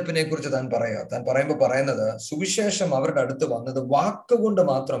തെരഞ്ഞെടുപ്പിനെ കുറിച്ച് താൻ പറയുന്നത് സുവിശേഷം അവരുടെ അടുത്ത് വന്നത് വാക്കുകൊണ്ട്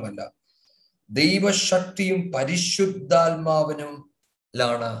മാത്രമല്ല, ദൈവശക്തിയും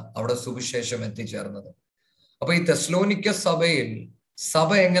പരിശുദ്ധാത്മാവിനുമാണ് അവിടെ സുവിശേഷം എത്തിച്ചേർന്നത്. അപ്പൊ ഈ തെസ്സലോനിക്ക സഭയിൽ സഭ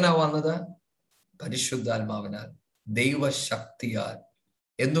എങ്ങനെയാ വന്നത്? പരിശുദ്ധാത്മാവിനാൽ, ദൈവശക്തിയാൽ.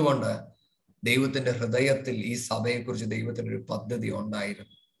 എന്തുകൊണ്ട്? ദൈവത്തിന്റെ ഹൃദയത്തിൽ ഈ സഭയെക്കുറിച്ച് ദൈവത്തിന് ഒരു പദ്ധതി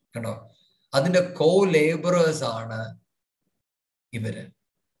ഉണ്ടായിരുന്നു. കണ്ടോ? അതിന്റെ കോ ലേബറേഴ്സ് ആണ് ഇവര്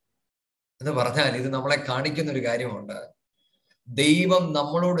എന്ന് പറഞ്ഞാൽ, ഇത് നമ്മളെ കാണിക്കുന്ന ഒരു കാര്യമുണ്ട്. ദൈവം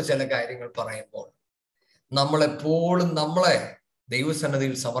നമ്മളോട് ചില കാര്യങ്ങൾ പറയുമ്പോൾ നമ്മളെപ്പോഴും നമ്മളെ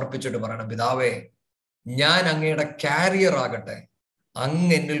ദൈവസന്നിധിയിൽ സമർപ്പിച്ചിട്ട് പറയണം, പിതാവേ, ഞാൻ അങ്ങയുടെ കാരിയർ ആകട്ടെ,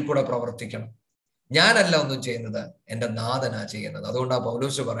 അങ്ങ് എന്നിൽ കൂടെ പ്രവർത്തിക്കണം. ഞാനല്ല ഒന്നും ചെയ്യുന്നത്, എൻ്റെ നാഥനാ ചെയ്യുന്നത്. അതുകൊണ്ടാണ്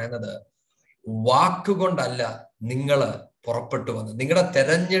പൗലോസ് പറയുന്നത്, വാക്കുകൊണ്ടല്ല നിങ്ങൾ പുറപ്പെട്ടു വന്നത്. നിങ്ങളുടെ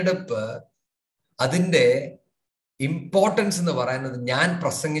തെരഞ്ഞെടുപ്പ്, അതിൻ്റെ ഇമ്പോർട്ടൻസ് എന്ന് പറയുന്നത് ഞാൻ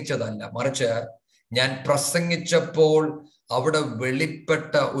പ്രസംഗിച്ചതല്ല, മറിച്ച് ഞാൻ പ്രസംഗിച്ചപ്പോൾ അവിടെ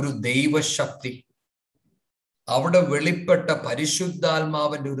വെളിപ്പെട്ട ഒരു ദൈവശക്തി, അവിടെ വെളിപ്പെട്ട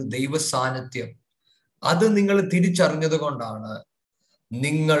പരിശുദ്ധാത്മാവിന്റെ ഒരു ദൈവ സാന്നിധ്യം, അത് നിങ്ങൾ തിരിച്ചറിഞ്ഞത് കൊണ്ടാണ്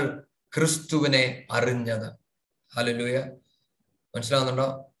നിങ്ങൾ ക്രിസ്തുവിനെ അറിഞ്ഞത്. ഹല്ലേലൂയ. മനസ്സിലാവുന്നുണ്ടോ?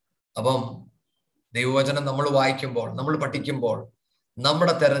 അപ്പം ദൈവവചനം നമ്മൾ വായിക്കുമ്പോൾ, നമ്മൾ പഠിക്കുമ്പോൾ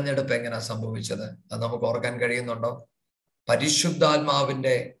നമ്മുടെ തെരഞ്ഞെടുപ്പ് എങ്ങനെയാ സംഭവിച്ചത് അത് നമുക്ക് ഓർക്കാൻ കഴിയുന്നുണ്ടോ?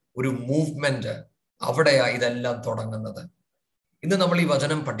 പരിശുദ്ധാത്മാവിന്റെ ഒരു മൂവ്മെന്റ്, അവിടെയാ ഇതെല്ലാം തുടങ്ങുന്നത്. ഇന്ന് നമ്മൾ ഈ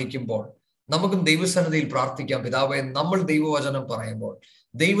വചനം പഠിക്കുമ്പോൾ നമുക്കും ദൈവസന്നിധിയിൽ പ്രാർത്ഥിക്കാം, പിതാവേ, നമ്മൾ ദൈവവചനം പറയുമ്പോൾ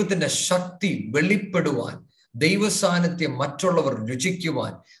ദൈവത്തിന്റെ ശക്തി വെളിപ്പെടുവാൻ, ദൈവ സാന്നിധ്യം മറ്റുള്ളവർ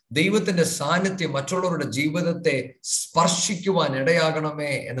രുചിക്കുവാൻ, ദൈവത്തിന്റെ സാന്നിധ്യം മറ്റുള്ളവരുടെ ജീവിതത്തെ സ്പർശിക്കുവാൻ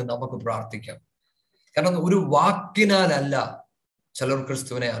ഇടയാകണമേ എന്ന് നമുക്ക് പ്രാർത്ഥിക്കാം. കാരണം ഒരു വാക്കിനാലല്ല ചിലർ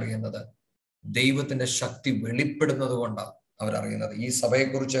ക്രിസ്തുവിനെ അറിയുന്നത്, ദൈവത്തിന്റെ ശക്തി വെളിപ്പെടുന്നത് കൊണ്ടാണ് അവരറിയുന്നത്. ഈ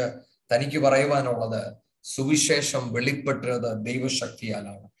സഭയെക്കുറിച്ച് തനിക്ക് പറയുവാനുള്ളത്, സുവിശേഷം വെളിപ്പെട്ടത്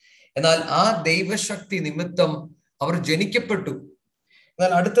ദൈവശക്തിയാലാണ്. എന്നാൽ ആ ദൈവശക്തി നിമിത്തം അവർ ജനിക്കപ്പെട്ടു.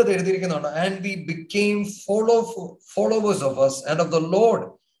 എന്നാൽ അടുത്തത് എഴുതിയിരിക്കുന്നുണ്ട്, and we became followers of us and of the Lord,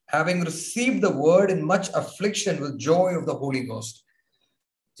 having received the word in much affliction with joy of the Holy Ghost.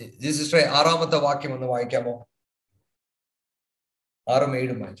 സിസ്റ്ററെ, 6ാമത്തെ വാക്യം ഒന്ന് വായിക്കാമോ?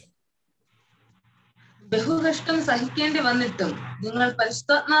 6-7 വായിച്ചു. ബഹുകഷ്ടം സഹിക്കേണ്ടി വന്നിട്ടും നിങ്ങൾ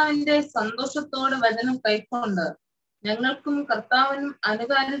പരിശുദ്ധാത്മാവിന്റെ സന്തോഷത്തോടെ വചനം കൈക്കൊണ്ട് ഞങ്ങൾക്കും കർത്താവിനും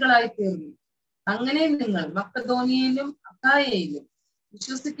അനുകാരികളായി തീർന്നു. അങ്ങനെ നിങ്ങൾ മക്കദോനിയയിലും അഖായയിലും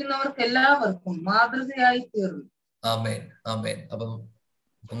വിശ്വസിക്കുന്നവർക്ക് എല്ലാവർക്കും മാതൃകയായി തീർന്നു. ആമേൻ, ആമേൻ. അപ്പം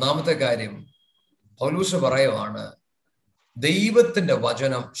ഒന്നാമത്തെ കാര്യം പൗലോസ് പറയുവാണ്, ദൈവത്തിന്റെ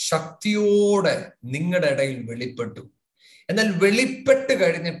വചനം ശക്തിയോടെ നിങ്ങളുടെ ഇടയിൽ വെളിപ്പെട്ടു. എന്നാൽ വെളിപ്പെട്ട്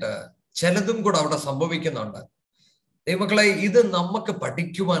കഴിഞ്ഞിട്ട് ചിലതും കൂടെ അവിടെ സംഭവിക്കുന്നുണ്ട്. ദൈവമക്കളെ, ഇത് നമുക്ക്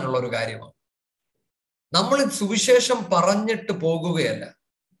പഠിക്കുവാനുള്ള ഒരു കാര്യമാണ്. നമ്മൾ സുവിശേഷം പറഞ്ഞിട്ട് പോകുകയല്ല,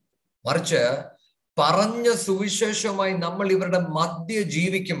 മറിച്ച് പറഞ്ഞ സുവിശേഷമായി നമ്മൾ ഇവരുടെ മധ്യ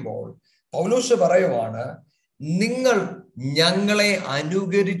ജീവിക്കുമ്പോൾ പൗലോസ് പറയുവാണ്, നിങ്ങൾ ഞങ്ങളെ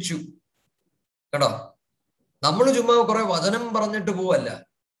അനുകരിച്ചു. കേട്ടോ? നമ്മൾ ചുമ്മാ കുറെ വചനം പറഞ്ഞിട്ട് പോവല്ല.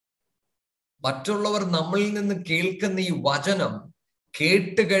 മറ്റുള്ളവർ നമ്മളിൽ നിന്ന് കേൾക്കുന്ന ഈ വചനം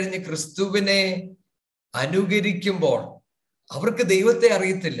കേട്ട് കഴിഞ്ഞ് ക്രിസ്തുവിനെ അനുകരിക്കുമ്പോൾ അവർക്ക് ദൈവത്തെ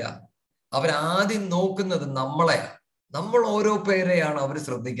അറിയത്തില്ല. അവരാദ്യം നോക്കുന്നത് നമ്മളെ, നമ്മൾ ഓരോ പേരെയാണ് അവർ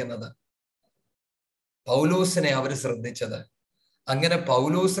ശ്രദ്ധിക്കുന്നത്. പൗലോസിനെ അവർ ശ്രദ്ധിച്ചത്. അങ്ങനെ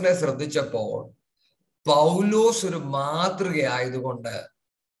പൗലോസിനെ ശ്രദ്ധിച്ചപ്പോൾ പൗലോസ് ഒരു മാതൃകയായതുകൊണ്ട്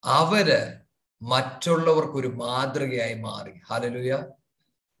അവര് മറ്റുള്ളവർക്കൊരു മാതൃകയായി മാറി. ഹല്ലേലൂയ.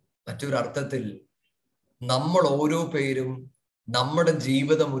 മറ്റൊരർത്ഥത്തിൽ നമ്മൾ ഓരോ പേരും നമ്മുടെ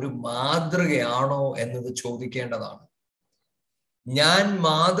ജീവിതം ഒരു മാതൃകയാണോ എന്നത് ചോദിക്കേണ്ടതാണ്. ഞാൻ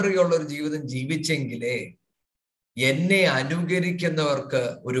മാതൃകയുള്ള ഒരു ജീവിതം ജീവിച്ചെങ്കിലേ എന്നെ അനുകരിക്കുന്നവർക്ക്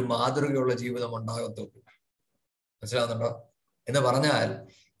ഒരു മാതൃകയുള്ള ജീവിതം ഉണ്ടാകത്തുള്ളൂ. മനസ്സിലാവുന്നുണ്ടോ? എന്ന് പറഞ്ഞാൽ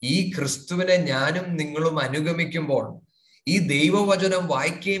ഈ ക്രിസ്തുവിനെ ഞാനും നിങ്ങളും അനുഗമിക്കുമ്പോൾ, ഈ ദൈവവചനം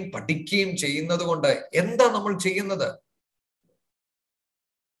വായിക്കുകയും പഠിക്കുകയും ചെയ്യുന്നത് കൊണ്ട് എന്താ നമ്മൾ ചെയ്യുന്നത്?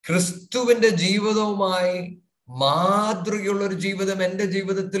 ക്രിസ്തുവിന്റെ ജീവിതവുമായി മാതൃകയുള്ള ഒരു ജീവിതം എൻ്റെ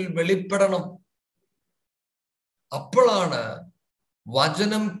ജീവിതത്തിൽ വെളിപ്പെടണം. അപ്പോഴാണ്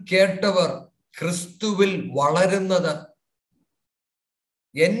വചനം കേട്ടവർ ക്രിസ്തുവിൽ വളരുന്നത്.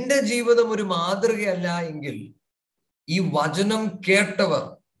 എൻ്റെ ജീവിതം ഒരു മാതൃകയല്ല എങ്കിൽ ഈ വചനം കേട്ടവർ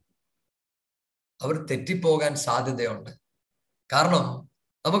അവർ തെറ്റിപ്പോകാൻ സാധ്യതയുണ്ട്. കാരണം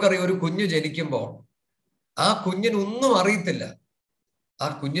നമുക്കറിയാം, ഒരു കുഞ്ഞ് ജനിക്കുമ്പോൾ ആ കുഞ്ഞിനൊന്നും അറിയത്തില്ല. ആ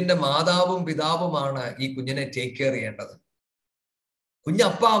കുഞ്ഞിന്റെ മാതാവും പിതാവുമാണ് ഈ കുഞ്ഞിനെ ടേക്ക് കെയർ ചെയ്യേണ്ടത്. കുഞ്ഞ്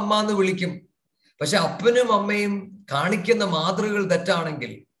അപ്പ അമ്മ എന്ന് വിളിക്കും. പക്ഷെ അപ്പനും അമ്മയും കാണിക്കുന്ന മാതൃകകൾ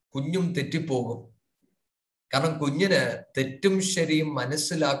തെറ്റാണെങ്കിൽ കുഞ്ഞും തെറ്റിപ്പോകും. കാരണം കുഞ്ഞിന് തെറ്റും ശരിയും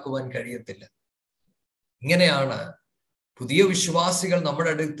മനസ്സിലാക്കുവാൻ കഴിയത്തില്ല. ഇങ്ങനെയാണ് പുതിയ വിശ്വാസികൾ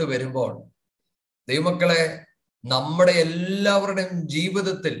നമ്മുടെ അടുത്ത് വരുമ്പോൾ, ദൈവമക്കളെ, നമ്മുടെ എല്ലാവരുടെയും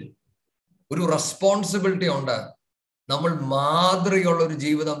ജീവിതത്തിൽ ഒരു റെസ്പോൺസിബിലിറ്റി ഉണ്ട്. നമ്മൾ മാതൃകയുള്ള ഒരു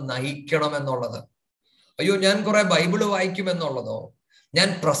ജീവിതം നയിക്കണം എന്നുള്ളത്. അയ്യോ, ഞാൻ കുറെ ബൈബിള് വായിക്കുമെന്നുള്ളതോ, ഞാൻ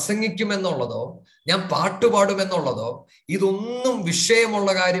പ്രസംഗിക്കുമെന്നുള്ളതോ, ഞാൻ പാട്ടുപാടുമെന്നുള്ളതോ ഇതൊന്നും വിഷയമുള്ള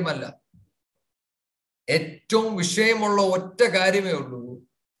കാര്യമല്ല. ഏറ്റവും വിഷയമുള്ള ഒറ്റ കാര്യമേ ഉള്ളൂ,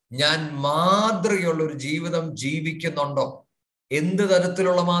 ഞാൻ മാതൃകയുള്ള ഒരു ജീവിതം ജീവിക്കുന്നുണ്ടോ? എന്ത്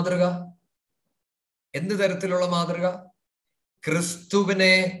തരത്തിലുള്ള മാതൃക? എന്ത് തരത്തിലുള്ള മാതൃക?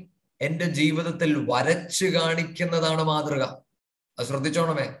 ക്രിസ്തുവിനെ എൻ്റെ ജീവിതത്തിൽ വരച്ചു കാണിക്കുന്നതാണ് മാതൃക. അത്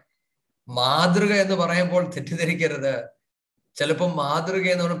ശ്രദ്ധിച്ചോണമേ. മാതൃക എന്ന് പറയുമ്പോൾ തെറ്റിദ്ധരിക്കരുത്. ചിലപ്പോൾ മാതൃക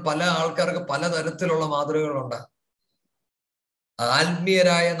എന്ന് പറഞ്ഞാൽ പല ആൾക്കാർക്ക് പലതരത്തിലുള്ള മാതൃകകളുണ്ട്.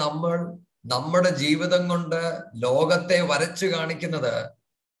 ആത്മീയരായ നമ്മൾ നമ്മുടെ ജീവിതം കൊണ്ട് ലോകത്തെ വരച്ചു കാണിക്കുന്നത്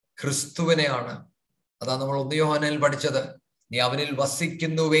ക്രിസ്തുവിനെയാണ്. അതാ നമ്മൾ 1 യോഹന്നാനിൽ പഠിച്ചത്. നീ അവനിൽ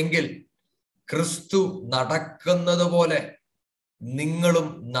വസിക്കുന്നുവെങ്കിൽ ക്രിസ്തു നടക്കുന്നത് പോലെ നിങ്ങളും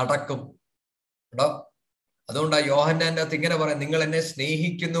നടക്കും. കേട്ടോ? അതുകൊണ്ട് ആ യോഹന്നാന്റെ അകത്ത് ഇങ്ങനെ പറയാം, നിങ്ങൾ എന്നെ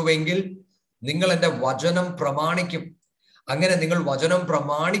സ്നേഹിക്കുന്നുവെങ്കിൽ നിങ്ങൾ എൻ്റെ വചനം പ്രമാണിക്കും. അങ്ങനെ നിങ്ങൾ വചനം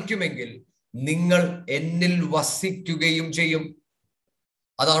പ്രമാണിക്കുമെങ്കിൽ നിങ്ങൾ എന്നിൽ വസിക്കുകയും ചെയ്യും.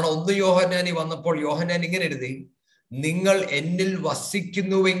 അതാണ് 1 യോഹന്നാനിൽ വന്നപ്പോൾ യോഹന്നാൻ ഇങ്ങനെ എഴുതി, നിങ്ങൾ എന്നിൽ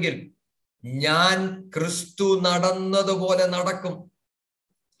വസിക്കുന്നുവെങ്കിൽ ഞാൻ ക്രിസ്തു നടന്നതുപോലെ നടക്കും.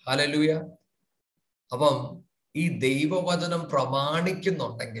 ഹല്ലേലൂയ. അപ്പം ഈ ദൈവവചനം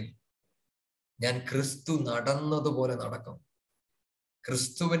പ്രമാണിക്കുന്നുണ്ടെങ്കിൽ ഞാൻ ക്രിസ്തു നടന്നതുപോലെ നടക്കും.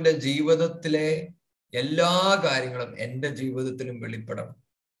 ക്രിസ്തുവിന്റെ ജീവിതത്തിലെ എല്ലാ കാര്യങ്ങളും എൻ്റെ ജീവിതത്തിലും വെളിപ്പെടണം.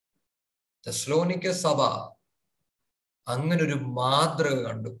 തെസ്സലോനിക്ക സഭ അങ്ങനൊരു മാതൃക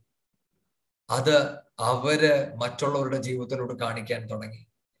കണ്ടു. അത് അവര് മറ്റുള്ളവരുടെ ജീവിതത്തിലൂടെ കാണിക്കാൻ തുടങ്ങി.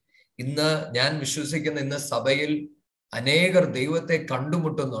 ഇന്ന് ഞാൻ വിശ്വസിക്കുന്ന ഇന്ന് സഭയിൽ അനേകർ ദൈവത്തെ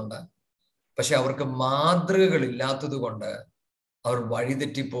കണ്ടുമുട്ടുന്നുണ്ട്. പക്ഷെ അവർക്ക് മാതൃകകൾ ഇല്ലാത്തത് കൊണ്ട് അവർ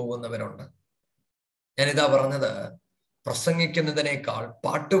വഴിതെറ്റി പോകുന്നവരുണ്ട്. ഞാനിതാ പറഞ്ഞത്, പ്രസംഗിക്കുന്നതിനേക്കാൾ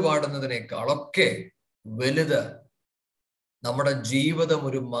പാട്ടുപാടുന്നതിനേക്കാൾ ഒക്കെ വലുത് നമ്മുടെ ജീവിതം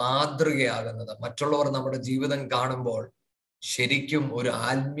ഒരു മാതൃകയാകുന്നത്. മറ്റുള്ളവർ നമ്മുടെ ജീവിതം കാണുമ്പോൾ ശരിക്കും ഒരു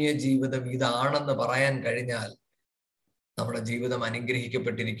ആത്മീയ ജീവിതം ഇതാണെന്ന് പറയാൻ കഴിഞ്ഞാൽ നമ്മുടെ ജീവിതം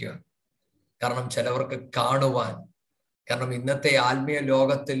അനുഗ്രഹിക്കപ്പെട്ടിരിക്കുക. കാരണം ചിലവർക്ക് കാണുവാൻ, കാരണം ഇന്നത്തെ ആത്മീയ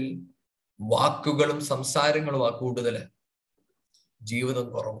ലോകത്തിൽ വാക്കുകളും സംസാരങ്ങളും ആ കൂടുതൽ, ജീവിതം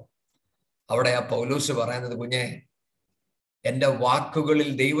കുറവും. അവിടെ ആ പൗലോസ് പറയുന്നത്, കുഞ്ഞെ, എൻ്റെ വാക്കുകളിൽ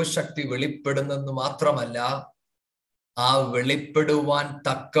ദൈവശക്തി വെളിപ്പെടുന്നെന്ന് മാത്രമല്ല, ആ വെളിപ്പെടുവാൻ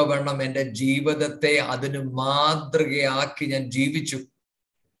തക്കവണ്ണം എൻ്റെ ജീവിതത്തെ അതിന് മാതൃകയാക്കി ഞാൻ ജീവിച്ചു.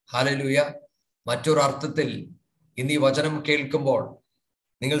 ഹല്ലേലൂയ. മറ്റൊരർത്ഥത്തിൽ ഇന്ന് ഈ വചനം കേൾക്കുമ്പോൾ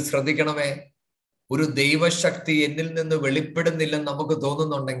നിങ്ങൾ ശ്രദ്ധിക്കണമേ, ഒരു ദൈവശക്തി എന്നിൽ നിന്ന് വെളിപ്പെടുന്നില്ലെന്ന് നമുക്ക്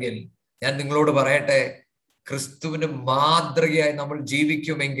തോന്നുന്നുണ്ടെങ്കിൽ ഞാൻ നിങ്ങളോട് പറയട്ടെ, ക്രിസ്തുവിന് മാതൃകയായി നമ്മൾ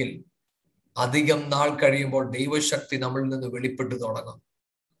ജീവിക്കുമെങ്കിൽ അധികം നാൾ കഴിയുമ്പോൾ ദൈവശക്തി നമ്മളിൽ നിന്ന് വെളിപ്പെട്ടു തുടങ്ങും.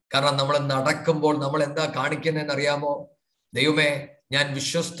 കാരണം നമ്മൾ നടക്കുമ്പോൾ നമ്മൾ എന്താ കാണിക്കുന്നതെന്ന് അറിയാമോ? ദൈവമേ, ഞാൻ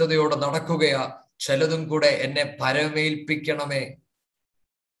വിശ്വസ്തയോടെ നടക്കുകയാ, ചിലതും കൂടെ എന്നെ പരമേൽപ്പിക്കണമേ.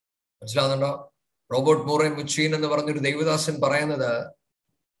 മനസ്സിലാവുന്നുണ്ടോ? റോബർട്ട് മൂറെ മുച്ചീൻ എന്ന് പറഞ്ഞൊരു ദൈവദാസൻ പറയുന്നത്,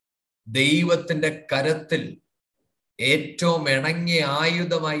 ദൈവത്തിന്റെ കരത്തിൽ ഏറ്റവും ഇണങ്ങിയ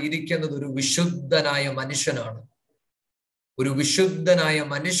ആയുധമായി ഇരിക്കുന്നത് ഒരു വിശുദ്ധനായ മനുഷ്യനാണ്. ഒരു വിശുദ്ധനായ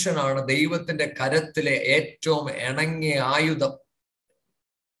മനുഷ്യനാണ് ദൈവത്തിന്റെ കരത്തിലെ ഏറ്റവും ഇണങ്ങിയ ആയുധം.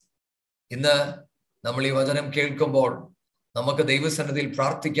 ഇന്ന് നമ്മൾ ഈ വചനം കേൾക്കുമ്പോൾ നമുക്ക് ദൈവസന്നിധിയിൽ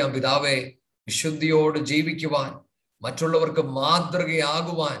പ്രാർത്ഥിക്കാം, പിതാവേ, വിശുദ്ധിയോട് ജീവിക്കുവാൻ, മറ്റുള്ളവർക്ക്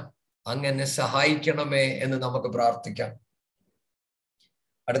മാതൃകയാകുവാൻ അങ്ങനെ സഹായിക്കണമേ എന്ന് നമുക്ക് പ്രാർത്ഥിക്കാം.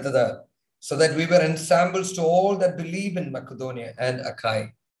 അടുത്തത്, so that we were ensambles to all that believe in Macedonia and Achaia.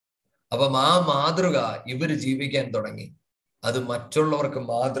 അപ്പം ആ മാതൃക ഇവര് ജീവിക്കാൻ തുടങ്ങി. അത് മറ്റുള്ളവർക്ക്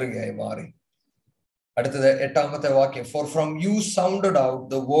മാതൃകയായി മാറി. അടുത്തത് 8ാമത്തെ വാക്യം, for from you sounded out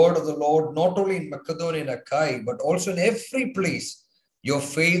the word of the Lord not only in Macedonia and Achaia but also in every place your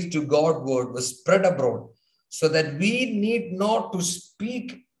faith to God word was spread abroad so that we need not to speak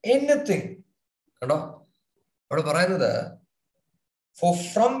anything. കണ്ടോ? അവിടെ പറയുന്നത്, for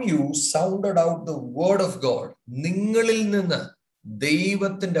from you sounded out the word of God. നിങ്ങളിൽ നിന്ന്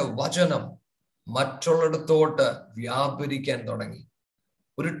ദൈവത്തിന്റെ വചനം മറ്റുള്ളിടത്തോട്ട് വ്യാപരിക്കാൻ തുടങ്ങി.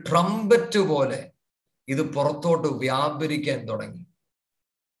 ഒരു trumpet പോലെ ഇത് പുറത്തോട്ട് വ്യാപരിക്കാൻ തുടങ്ങി.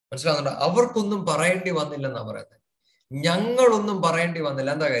 മനസ്സിലാകുന്നുണ്ടോ? അവർക്കൊന്നും പറയേണ്ടി വന്നില്ലെന്നാ പറയുന്നത്. ഞങ്ങളൊന്നും പറയേണ്ടി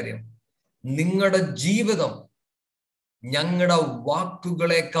വന്നില്ല. എന്താ കാര്യം? നിങ്ങളുടെ ജീവിതം ഞങ്ങളുടെ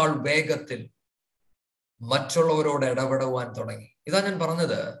വാക്കുകളേക്കാൾ വേഗത്തിൽ മറ്റുള്ളവരോട് ഇടപെടുവാൻ തുടങ്ങി. ഇതാ ഞാൻ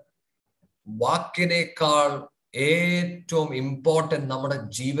പറഞ്ഞത്, വാക്കിനേക്കാൾ ഏറ്റവും ഇമ്പോർട്ടന്റ് നമ്മുടെ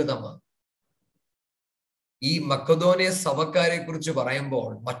ജീവിതമാണ്. ഈ മക്കദോനിയ സഭക്കാരെ കുറിച്ച് പറയുമ്പോൾ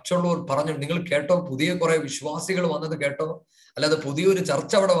മറ്റുള്ളവർ പറഞ്ഞു, നിങ്ങൾ കേട്ടോ, പുതിയ കുറെ വിശ്വാസികൾ വന്നത് കേട്ടോ, അല്ലാതെ പുതിയൊരു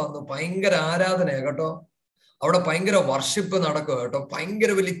ചർച്ച അവിടെ വന്നു, ഭയങ്കര ആരാധന കേട്ടോ, അവിടെ ഭയങ്കര വർഷിപ്പ് നടക്കുക കേട്ടോ,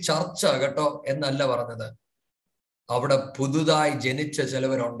 ഭയങ്കര വലിയ ചർച്ച കേട്ടോ എന്നല്ല പറഞ്ഞത്. അവിടെ പുതുതായി ജനിച്ച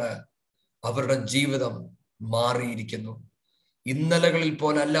ചിലവരുണ്ട്, അവരുടെ ജീവിതം മാറിയിരിക്കുന്നു. ഇന്നലകളിൽ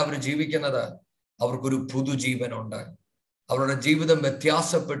പോലല്ല അവർ ജീവിക്കുന്നത്, അവർക്കൊരു പുതുജീവനുണ്ട്. അവരുടെ ജീവിതം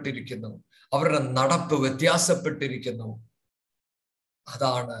വ്യത്യാസപ്പെട്ടിരിക്കുന്നു, അവരുടെ നടപ്പ് വ്യത്യാസപ്പെട്ടിരിക്കുന്നു.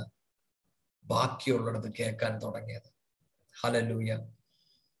 അതാണ് ബാക്കിയുള്ളത് കേൾക്കാൻ തുടങ്ങിയത്. ഹല്ലേലൂയ.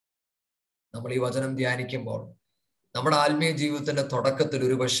 നമ്മൾ ഈ വചനം ധ്യാനിക്കുമ്പോൾ നമ്മുടെ ആത്മീയ ജീവിതത്തിന്റെ തുടക്കത്തിൽ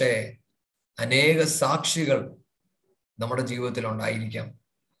ഒരുപക്ഷെ അനേക സാക്ഷികൾ നമ്മുടെ ജീവിതത്തിൽ ഉണ്ടായിരിക്കാം.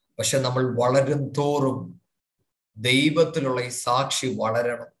 പക്ഷെ നമ്മൾ വളരും തോറും ദൈവത്തിലുള്ള ഈ സാക്ഷി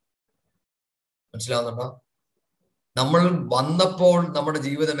വളരണം. മനസ്സിലാവുന്നുണ്ടോ? നമ്മൾ വന്നപ്പോൾ നമ്മുടെ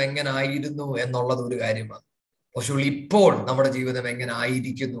ജീവിതം എങ്ങനെ ആയിരുന്നു എന്നുള്ളത് ഒരു കാര്യമാണ്. പക്ഷെ ഇപ്പോൾ നമ്മുടെ ജീവിതം എങ്ങനെ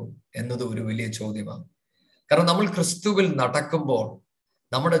ആയിരിക്കുന്നു എന്നത് ഒരു വലിയ ചോദ്യമാണ്. കാരണം നമ്മൾ ക്രിസ്തുവിൽ നടക്കുമ്പോൾ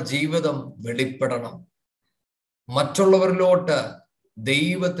നമ്മുടെ ജീവിതം വെളിപ്പെടണം. മറ്റുള്ളവരിലോട്ട്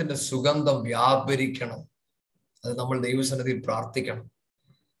ദൈവത്തിന്റെ സുഗന്ധം വ്യാപരിക്കണം. അത് നമ്മൾ ദൈവസന്നിധിയിൽ പ്രാർത്ഥിക്കണം.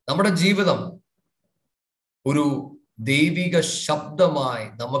 നമ്മുടെ ജീവിതം ഒരു ദൈവിക ശബ്ദമായി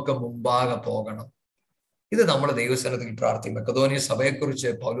നമുക്ക് മുമ്പാകെ പോകണം. ഇത് നമ്മൾ ദൈവസന്നിധിയിൽ പ്രാർത്ഥിക്കും. മക്കദോനിയ സഭയെക്കുറിച്ച്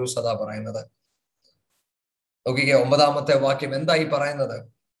പൗലോസ് അതാ പറയുന്നത്. നോക്കിക്കേ, 9-ാമത്തെ വാക്യം എന്തായി പറയുന്നത്?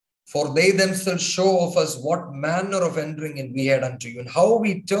 For they themselves show of us what manner of entering in we had unto you, and how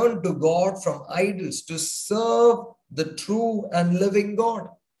we turned to God from idols to serve the true and living God.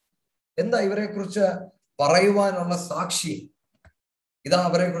 എന്താ ഇവരെ കുറിച്ച് പറയുവാനുള്ള സാക്ഷി? ഇതാ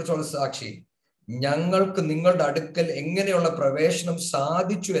അവരെ കുറിച്ചുള്ള സാക്ഷി. ഞങ്ങൾക്ക് നിങ്ങളുടെ അടുക്കൽ എങ്ങനെയുള്ള പ്രവേശനം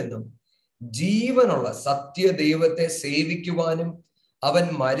സാധിച്ചു എന്നും ജീവനുള്ള സത്യ ദൈവത്തെ സേവിക്കുവാനും അവൻ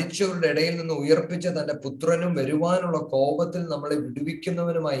മരിച്ചവരുടെ ഇടയിൽ നിന്ന് ഉയർപ്പിച്ച തന്റെ പുത്രനും വരുവാനുള്ള കോപത്തിൽ നമ്മളെ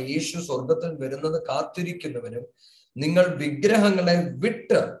വിടുവിക്കുന്നവനുമായി യേശു സ്വർഗത്തിൽ വരുന്നത് കാത്തിരിക്കുന്നവനും നിങ്ങൾ വിഗ്രഹങ്ങളെ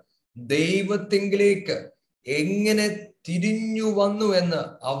വിട്ട് ദൈവത്തിങ്കിലേക്ക് എങ്ങനെ തിരിഞ്ഞു വന്നു എന്ന്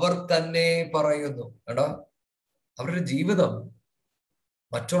അവർ തന്നെ പറയുന്നു. കേട്ടോ, അവരുടെ ജീവിതം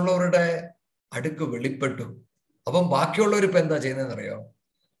മറ്റുള്ളവരുടെ അടുക്ക് വെളിപ്പെട്ടു. അപ്പം ബാക്കിയുള്ളവർ ഇപ്പൊ എന്താ ചെയ്യുന്നതെന്നറിയോ?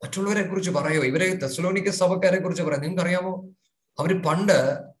 മറ്റുള്ളവരെ കുറിച്ച് പറയോ? ഇവരെ തെസ്സലോനിക്ക സഭക്കാരെ കുറിച്ച് പറയാം. നിങ്ങൾക്ക് അറിയാമോ, അവര് പണ്ട്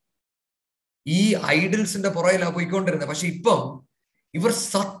ഈ ഐഡൽസിന്റെ പുറകിലാ പോയിക്കൊണ്ടിരുന്നത്. പക്ഷെ ഇപ്പം ഇവർ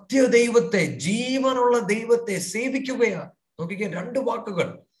സത്യദൈവത്തെ, ജീവനുള്ള ദൈവത്തെ സേവിക്കുകയാ. നോക്കിക്കേ, 2 വാക്കുകൾ,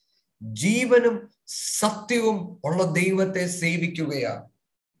 ജീവനും സത്യവും ഉള്ള ദൈവത്തെ സേവിക്കുകയാ.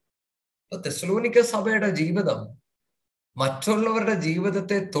 അപ്പൊ തെസ്സലോനിക്ക സഭയുടെ ജീവിതം മറ്റുള്ളവരുടെ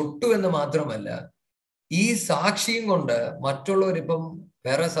ജീവിതത്തെ തൊട്ടു എന്ന് മാത്രമല്ല, ഈ സാക്ഷിയും കൊണ്ട് മറ്റുള്ളവരിപ്പം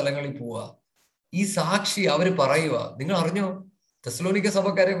വേറെ സ്ഥലങ്ങളിൽ പോവാ. ഈ സാക്ഷി അവര് പറയുക, നിങ്ങൾ അറിഞ്ഞോ തെസ്സലോനിക്ക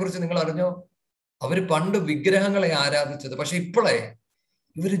സഭക്കാരെ കുറിച്ച്? നിങ്ങൾ അറിഞ്ഞോ? അവര് പണ്ട് വിഗ്രഹങ്ങളെ ആരാധിച്ചത്, പക്ഷെ ഇപ്പോഴേ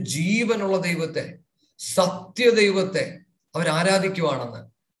ഇവര് ജീവനുള്ള ദൈവത്തെ, സത്യദൈവത്തെ അവരാരാധിക്കുവാണെന്ന്.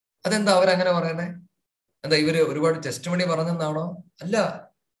 അതെന്താ അവരങ്ങനെ പറയണേ? എന്താ ഇവര് ഒരുപാട് ടെസ്റ്റിമണി പറഞ്ഞെന്നാണോ? അല്ല,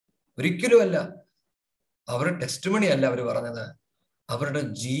 ഒരിക്കലും അല്ല. അവരുടെ ടെസ്റ്റിമണി അല്ല അവര് പറഞ്ഞത്, അവരുടെ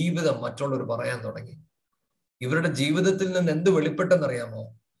ജീവിതം മറ്റുള്ളവർ പറയാൻ തുടങ്ങി. ഇവരുടെ ജീവിതത്തിൽ നിന്ന് എന്ത് വെളിപ്പെട്ടെന്നറിയാമോ?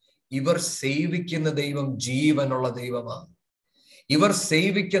 ഇവർ സേവിക്കുന്ന ദൈവം ജീവനുള്ള ദൈവമാണ്. ഇവർ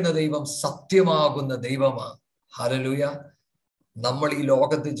സേവിക്കുന്ന ദൈവം സത്യമാകുന്ന ദൈവമാണ്. ഹല്ലേലൂയ. നമ്മൾ ഈ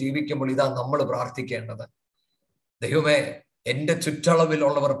ലോകത്ത് ജീവിക്കുമ്പോൾ ഇതാ നമ്മൾ പ്രാർത്ഥിക്കേണ്ടത്. ദൈവമേ, എന്റെ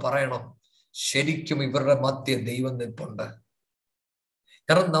ചുറ്റളവിലുള്ളവർ പറയണം, ശരിക്കും ഇവരുടെ മധ്യ ദൈവം നിൽപ്പുണ്ട്.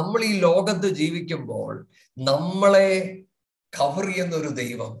 കാരണം നമ്മൾ ഈ ലോകത്ത് ജീവിക്കുമ്പോൾ നമ്മളെ കവർ ചെയ്യുന്ന ഒരു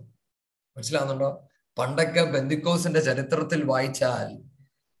ദൈവം. മനസ്സിലാവുന്നുണ്ടോ? പണ്ടൊക്കെ പെന്തിക്കോസിന്റെ ചരിത്രത്തിൽ വായിച്ചാൽ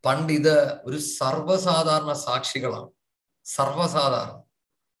പണ്ട് ഇത് ഒരു സർവ്വസാധാരണ സാക്ഷികളാണ്, സർവ്വസാധാരണ.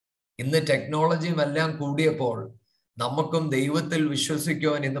 ഇന്ന് ടെക്നോളജിയും എല്ലാം കൂടിയപ്പോൾ നമുക്കും ദൈവത്തിൽ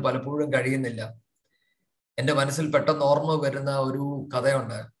വിശ്വസിക്കുവാൻ ഇന്ന് പലപ്പോഴും കഴിയുന്നില്ല. എന്റെ മനസ്സിൽ പെട്ടെന്ന് ഓർമ്മ വരുന്ന ഒരു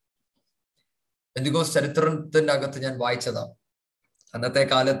കഥയുണ്ട്. പെന്തിക്കോസ് ചരിത്രത്തിന്റെ അകത്ത് ഞാൻ വായിച്ചതാ. അന്നത്തെ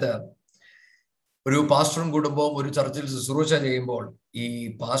കാലത്ത് ഒരു പാസ്റ്ററും കുടുംബവും ഒരു ചർച്ചിൽ ശുശ്രൂഷ ചെയ്യുമ്പോൾ ഈ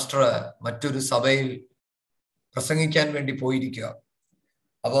പാസ്റ്റർ മറ്റൊരു സഭയിൽ പ്രസംഗിക്കാൻ വേണ്ടി പോയിരിക്കുക.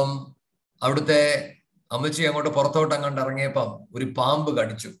 അപ്പം അവിടുത്തെ അമ്മച്ചി അങ്ങോട്ട് പുറത്തോട്ട് അങ്ങോട്ട് ഇറങ്ങിയപ്പം ഒരു പാമ്പ്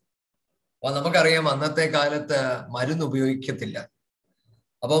കടിച്ചു. അപ്പൊ നമുക്കറിയാം അന്നത്തെ കാലത്ത് മരുന്ന് ഉപയോഗിക്കത്തില്ല.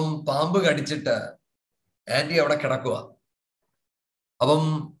 അപ്പം പാമ്പ് കടിച്ചിട്ട് ആന്റി അവിടെ കിടക്കുക. അപ്പം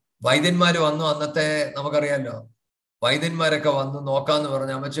വൈദ്യന്മാര് വന്നു. അന്നത്തെ നമുക്കറിയാലോ, വൈദ്യന്മാരൊക്കെ വന്ന് നോക്കാന്ന്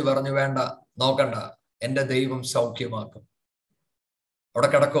പറഞ്ഞു. അമ്മച്ചി പറഞ്ഞു, വേണ്ട, നോക്കണ്ട, എന്റെ ദൈവം സൗഖ്യമാക്കും. അവിടെ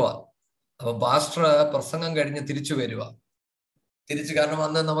കിടക്കുക. അപ്പൊ പാസ്റ്റർ പ്രസംഗം കഴിഞ്ഞ് തിരിച്ചു വരിക. കാരണം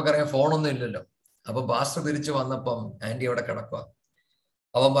അന്ന് നമുക്കറിയാം ഫോണൊന്നും ഇല്ലല്ലോ. അപ്പൊ പാസ്റ്റർ തിരിച്ചു വന്നപ്പം ആന്റി അവിടെ കിടക്കുക.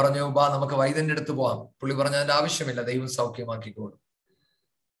 അവൻ പറഞ്ഞു, ബാ നമുക്ക് വൈദ്യന്റെ അടുത്ത് പോവാം. പുള്ളി പറഞ്ഞു, അതിന്റെ ആവശ്യമില്ല, ദൈവം സൗഖ്യമാക്കിക്കോളും.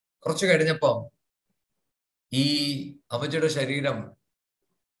 കുറച്ചു കഴിഞ്ഞപ്പം ഈ അമ്മച്ചിയുടെ ശരീരം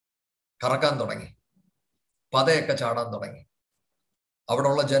കറക്കാൻ തുടങ്ങി, പതയൊക്കെ ചാടാൻ തുടങ്ങി. അവിടെ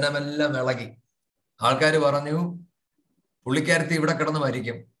ഉള്ള ജനമെല്ലാം ഇളകി. ആൾക്കാർ പറഞ്ഞു, പുള്ളിക്കാരത്തി ഇവിടെ കിടന്ന്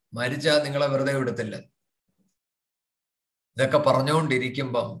മരിക്കും, മരിച്ചാൽ നിങ്ങളെ വെറുതെ വിടത്തില്ല. ഇതൊക്കെ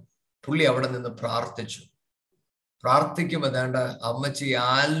പറഞ്ഞുകൊണ്ടിരിക്കുമ്പം പുള്ളി അവിടെ നിന്ന് പ്രാർത്ഥിക്കുമ്പോ വേണ്ട അമ്മച്ചി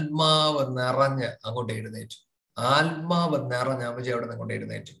ആത്മാവ് നിറഞ്ഞ് അങ്ങോട്ട് എഴുന്നേറ്റു. ആത്മാവ് നിറഞ്ഞ് അമ്മച്ചി അവിടെ നിന്ന് അങ്ങോട്ട്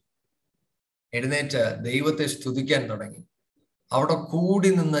എഴുന്നേറ്റ് ദൈവത്തെ സ്തുതിക്കാൻ തുടങ്ങി. അവിടെ കൂടി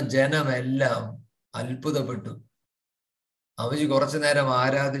നിന്ന ജനമെല്ലാം അത്ഭുതപ്പെട്ടു. അമ്മച്ചി കുറച്ചു നേരം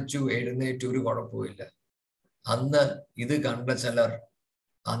ആരാധിച്ചു, എഴുന്നേറ്റു, ഒരു കുഴപ്പമില്ല. അന്ന് ഇത് കണ്ട ചിലർ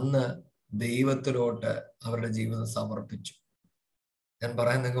അന്ന് ദൈവത്തിലോട്ട് അവരുടെ ജീവിതം സമർപ്പിച്ചു. ഞാൻ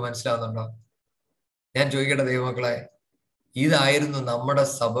പറയാൻ നിങ്ങൾക്ക് മനസ്സിലാവുന്നുണ്ടോ? ഞാൻ ചോദിക്കട്ടെ ദൈവമക്കളെ, ഇതായിരുന്നു നമ്മുടെ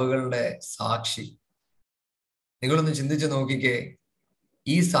സഭകളുടെ സാക്ഷി. നിങ്ങളൊന്ന് ചിന്തിച്ചു നോക്കിക്കേ.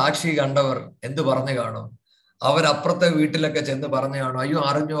 ഈ സാക്ഷി കണ്ടവർ എന്ത് പറഞ്ഞു കാണും? അവരപ്പുറത്തെ വീട്ടിലൊക്കെ ചെന്ന് പറഞ്ഞു കാണും, അയ്യോ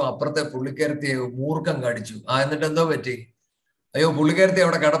അറിഞ്ഞോ, അപ്പുറത്തെ പുള്ളിക്കാരത്തിയെ മൂർഖം കടിച്ചു. എന്നിട്ട് എന്തോ പറ്റി? അയ്യോ പുള്ളിക്കാരത്തി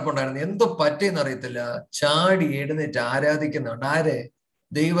അവിടെ കിടപ്പുണ്ടായിരുന്നു, എന്തോ പറ്റിയെന്ന് അറിയത്തില്ല, ചാടി എഴുന്നേറ്റ് ആരാധിക്കുന്നുണ്ട്. ആരെ?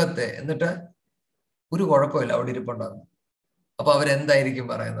 ദൈവത്തെ. എന്നിട്ട് ഒരു കുഴപ്പമില്ല, അവിടെ ഇരിപ്പുണ്ടാകും. അപ്പൊ അവരെന്തായിരിക്കും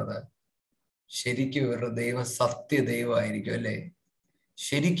പറയുന്നത്? ശരിക്കും ഇവരുടെ ദൈവം സത്യ ദൈവമായിരിക്കും അല്ലേ?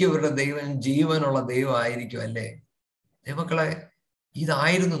 ശരിക്കും ഇവരുടെ ദൈവം ജീവനുള്ള ദൈവമായിരിക്കും അല്ലേ? ദൈവമക്കളെ,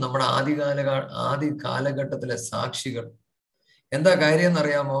 ഇതായിരുന്നു നമ്മുടെ ആദ്യ കാലഘട്ടത്തിലെ സാക്ഷികൾ. എന്താ കാര്യം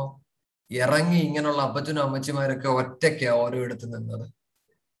എന്നറിയാമോ? ഇറങ്ങി ഇങ്ങനെയുള്ള അപ്പച്ചനും അമ്മച്ചിമാരൊക്കെ ഒറ്റയ്ക്കാ ഓരോയിടത്ത് നിന്നത്.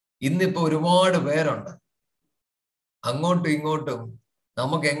 ഇന്നിപ്പോ ഒരുപാട് പേരുണ്ട്, അങ്ങോട്ടും ഇങ്ങോട്ടും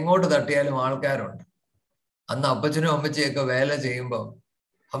നമുക്ക് എങ്ങോട്ട് തട്ടിയാലും ആൾക്കാരുണ്ട്. അന്ന് അപ്പച്ചനും അമ്മച്ചിയൊക്കെ വേല ചെയ്യുമ്പോൾ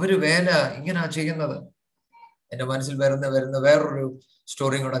അവര് വേല ഇങ്ങനാ ചെയ്യുന്നത്. എന്റെ മനസ്സിൽ വരുന്ന വേറൊരു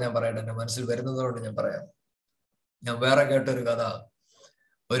സ്റ്റോറിയും കൂടെ ഞാൻ പറയട്ടെ. എന്റെ മനസ്സിൽ വരുന്നത് കൊണ്ട് ഞാൻ പറയാം. ഞാൻ വേറെ കേട്ടൊരു കഥ.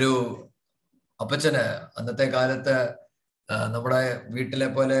 ഒരു അപ്പച്ചന് അന്നത്തെ കാലത്ത് നമ്മുടെ വീട്ടിലെ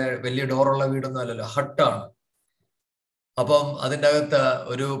പോലെ വലിയ ഡോറുള്ള വീടൊന്നും അല്ലല്ലോ, ഹട്ടാണ്. അപ്പം അതിൻ്റെ അകത്ത്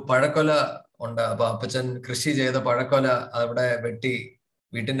ഒരു പഴക്കൊല ഉണ്ട്. അപ്പൊ അപ്പച്ചൻ കൃഷി ചെയ്ത പഴക്കൊല അവിടെ വെട്ടി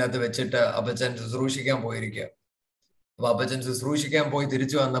വീട്ടിൻ്റെ അകത്ത് വെച്ചിട്ട് അപ്പച്ചൻ ശുശ്രൂഷിക്കാൻ പോയിരിക്കുക. അപ്പൊ അപ്പച്ചൻ ശുശ്രൂഷിക്കാൻ പോയി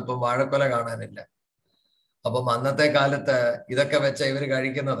തിരിച്ചു വന്നപ്പം വാഴക്കൊല കാണാനില്ല. അപ്പം അന്നത്തെ കാലത്ത് ഇതൊക്കെ വെച്ച ഇവര്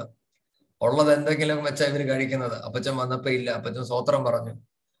കഴിക്കുന്നത്, ഉള്ളത് എന്തെങ്കിലും വെച്ച ഇവര് കഴിക്കുന്നത്. അപ്പച്ചൻ വന്നപ്പോ ഇല്ല. അപ്പച്ചൻ സ്തോത്രം പറഞ്ഞു.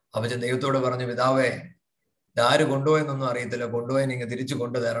 അപ്പച്ചൻ ദൈവത്തോട് പറഞ്ഞു, പിതാവേ, ഇതാര് കൊണ്ടുപോയെന്നൊന്നും അറിയത്തില്ല, കൊണ്ടുപോയി നിങ്ങൾ തിരിച്ചു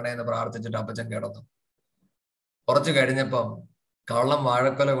കൊണ്ടുതരണേ എന്ന് പ്രാർത്ഥിച്ചിട്ട് അപ്പച്ചൻ കിടന്നു. കുറച്ച് കഴിഞ്ഞപ്പം കള്ളം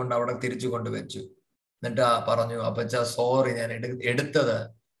വാഴക്കൊല കൊണ്ട് അവിടെ തിരിച്ചു കൊണ്ടുവച്ചു. എന്നിട്ട് പറഞ്ഞു, അപ്പച്ച സോറി, ഞാൻ എടുത്തത്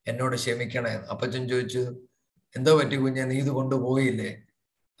എന്നോട് ക്ഷമിക്കണേ. അപ്പച്ചൻ ചോദിച്ചു, എന്തോ പറ്റി കുഞ്ഞെ, നീ ഇത് കൊണ്ടുപോയില്ലേ?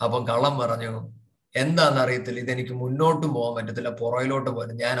 അപ്പം കള്ളം പറഞ്ഞു, എന്താണെന്നറിയത്തില്ല, ഇതെനിക്ക് മുന്നോട്ടും പോകാൻ പറ്റത്തില്ല, പുറയിലോട്ട് പോകാൻ,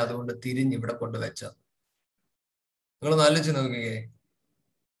 ഞാൻ അതുകൊണ്ട് തിരിഞ്ഞ് ഇവിടെ കൊണ്ടുവച്ചത്. നിങ്ങളൊന്ന് ആലോചിച്ച് നോക്കിക്കേ.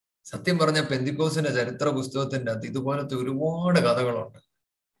 സത്യം പറഞ്ഞ പെന്തിക്കോസിന്റെ ചരിത്ര പുസ്തകത്തിന്റെ അകത്ത് ഇതുപോലത്തെ ഒരുപാട് കഥകളുണ്ട്.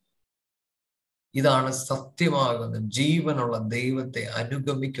 ഇതാണ് സത്യമാകുന്ന ജീവനുള്ള ദൈവത്തെ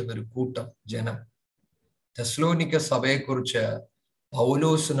അനുഗമിക്കുന്ന ഒരു കൂട്ടം ജനം. തെസ്സലോനിക്ക സഭയെക്കുറിച്ച്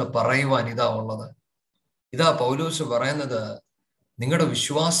പൗലോസിന് പറയുവാൻ ഇതാ ഉള്ളത്. ഇതാ പൗലോസ് പറയുന്നത്, നിങ്ങളുടെ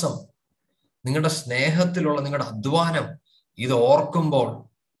വിശ്വാസം, നിങ്ങളുടെ സ്നേഹത്തിലുള്ള നിങ്ങളുടെ അധ്വാനം, ഇത് ഓർക്കുമ്പോൾ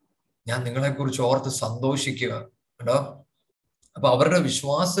ഞാൻ നിങ്ങളെക്കുറിച്ച് ഓർത്ത് സന്തോഷിക്കുക. കേട്ടോ? അപ്പൊ അവരുടെ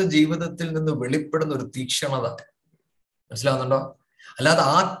വിശ്വാസ ജീവിതത്തിൽ നിന്ന് വെളിപ്പെടുന്ന ഒരു തീക്ഷണത മനസ്സിലാവുന്നുണ്ടോ? അല്ലാതെ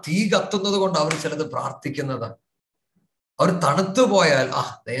ആ തീ കത്തുന്നത് കൊണ്ട് അവർ ചിലത് പ്രാർത്ഥിക്കുന്നതാണ്. അവർ തണുത്തു പോയാൽ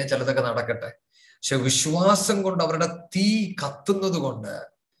ചിലതൊക്കെ നടക്കട്ടെ. പക്ഷെ വിശ്വാസം കൊണ്ട് അവരുടെ തീ കത്തുന്നത് കൊണ്ട്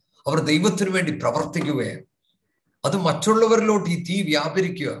അവർ ദൈവത്തിനു വേണ്ടി പ്രവർത്തിക്കുകയും അത് മറ്റുള്ളവരിലോട്ട് ഈ തീ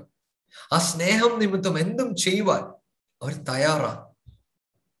വ്യാപരിക്കുക. ആ സ്നേഹം നിമിത്തം എന്തും ചെയ്യുവാൻ അവർ തയ്യാറാണ്.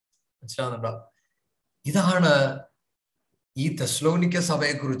 മനസ്സിലാവുന്നുണ്ടോ? ഇതാണ് ഈ തെസ്സലോനിക്ക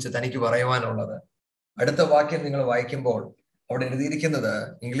സഭയെ കുറിച്ച് തനിക്ക് പറയുവാനുള്ളത്. അടുത്ത വാക്യം നിങ്ങൾ വായിക്കുമ്പോൾ അവിടെ എഴുതിയിരിക്കുന്നത്,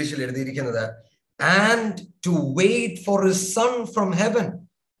 ഇംഗ്ലീഷിൽ എഴുതിയിരിക്കുന്നത്, and to wait for his son from heaven,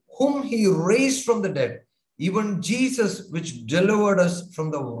 whom he raised from the dead, even Jesus, which delivered us from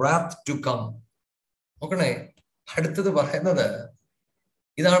the wrath to come. നോക്കണേ, അടുത്തത് പറയുന്നത്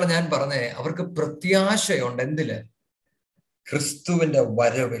ഇതാണ്. ഞാൻ പറഞ്ഞേ, അവർക്ക് പ്രത്യാശയുണ്ട്. എന്തില്? ക്രിസ്തുവിന്റെ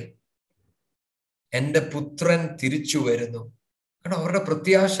വരവിൽ. എന്റെ പുത്രൻ തിരിച്ചു വരുന്നു. കാരണം അവരുടെ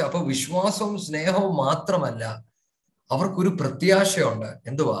പ്രത്യാശ, അപ്പൊ വിശ്വാസവും സ്നേഹവും മാത്രമല്ല, അവർക്കൊരു പ്രത്യാശയുണ്ട്.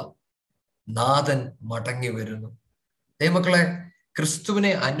 എന്തുവാ? നാഥൻ മടങ്ങി വരുന്നു. ദൈവമക്കളെ,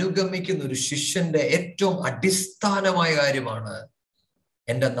 ക്രിസ്തുവിനെ അനുഗമിക്കുന്ന ഒരു ശിഷ്യന്റെ ഏറ്റവും അടിസ്ഥാനമായ കാര്യമാണ്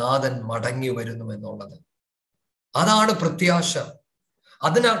എൻ്റെ നാഥൻ മടങ്ങി വരുന്നു എന്നുള്ളത്. അതാണ് പ്രത്യാശ.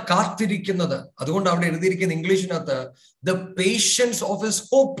 അതിനാ കാത്തിരിക്കുന്നത്. അതുകൊണ്ട് അവിടെ എഴുതിയിരിക്കുന്ന ഇംഗ്ലീഷിനകത്ത് the patients of his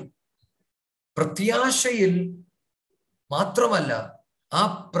hope. പ്രത്യാശയിൽ മാത്രമല്ല, ആ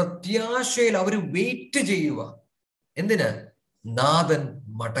പ്രത്യാശയിൽ അവർ വെയിറ്റ് ചെയ്യുക. എന്തിന്? നാഥൻ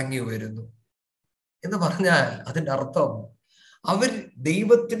മടങ്ങി വരുന്നു എന്ന് പറഞ്ഞാൽ അതിന്റെ അർത്ഥം, അവർ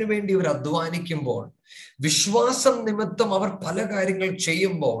ദൈവത്തിന് വേണ്ടി അവർ അധ്വാനിക്കുമ്പോൾ, വിശ്വാസം നിമിത്തം അവർ പല കാര്യങ്ങൾ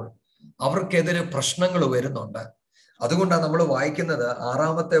ചെയ്യുമ്പോൾ അവർക്കെതിരെ പ്രശ്നങ്ങൾ വരുന്നുണ്ട്. അതുകൊണ്ടാണ് നമ്മൾ വായിക്കുന്നത്,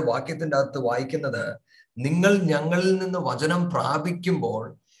 6-ാമത്തെ വാക്യത്തിന്റെ അകത്ത് വായിക്കുന്നത്, നിങ്ങൾ ഞങ്ങളിൽ നിന്ന് വചനം പ്രാപിക്കുമ്പോൾ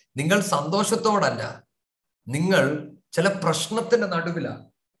നിങ്ങൾ സന്തോഷത്തോടല്ല, നിങ്ങൾ ചില പ്രശ്നത്തിന്റെ നടുവിലാണ്.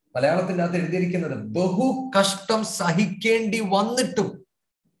 മലയാളത്തിന്റെ അകത്ത് എഴുതിയിരിക്കുന്നത് ബഹു കഷ്ടം സഹിക്കേണ്ടി വന്നിട്ടും.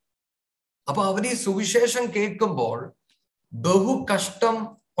 അപ്പൊ അവർ ഈ സുവിശേഷം കേൾക്കുമ്പോൾ ബഹു കഷ്ടം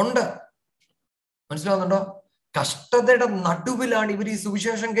ഉണ്ട്. മനസ്സിലാവുന്നുണ്ടോ? കഷ്ടതയുടെ നടുവിലാണ് ഇവർ ഈ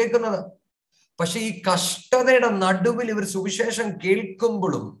സുവിശേഷം കേൾക്കുന്നത്. പക്ഷെ ഈ കഷ്ടതയുടെ നടുവിൽ ഇവർ സുവിശേഷം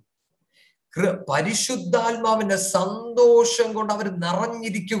കേൾക്കുമ്പോഴും പരിശുദ്ധാത്മാവിന്റെ സന്തോഷം കൊണ്ട് അവർ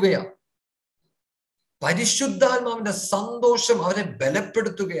നിറഞ്ഞിരിക്കുകയാണ്. പരിശുദ്ധാത്മാവിന്റെ സന്തോഷം അവരെ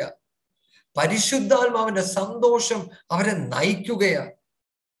ബലപ്പെടുത്തുകയാണ്. പരിശുദ്ധാത്മാവിന്റെ സന്തോഷം അവരെ നയിക്കുകയാണ്.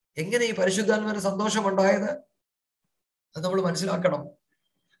 എങ്ങനെ ഈ പരിശുദ്ധാത്മാവിന്റെ സന്തോഷം ഉണ്ടായത്? അത് നമ്മൾ മനസ്സിലാക്കണം.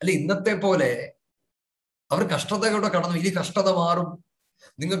 അല്ല, ഇന്നത്തെ പോലെ അവർ കഷ്ടതയോടെ കടന്നു, ഈ കഷ്ടത മാറും,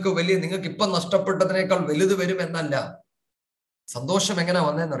 നിങ്ങൾക്ക് ഇപ്പം നഷ്ടപ്പെട്ടതിനേക്കാൾ വലുത് വരും എന്നല്ല. സന്തോഷം എങ്ങനെ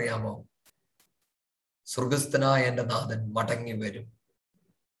വന്നതെന്നറിയാമോ? സ്വർഗസ്ഥനായ എൻ്റെ നാഥൻ മടങ്ങി വരും,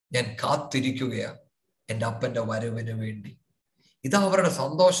 ഞാൻ കാത്തിരിക്കുകയാണ് എൻ്റെ അപ്പന്റെ വരവിന് വേണ്ടി. ഇതാ അവരുടെ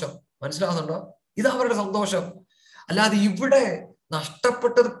സന്തോഷം. മനസ്സിലാവുന്നുണ്ടോ? ഇതാ അവരുടെ സന്തോഷം. അല്ലാതെ ഇവിടെ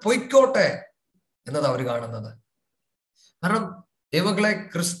നഷ്ടപ്പെട്ടത് പൊയ്ക്കോട്ടെ എന്നത് അവർ കാണുന്നത്. കാരണം ദൈവങ്ങളെ,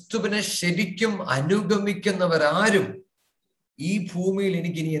 ക്രിസ്തുവിനെ ശരിക്കും അനുഗമിക്കുന്നവരാരും ഈ ഭൂമിയിൽ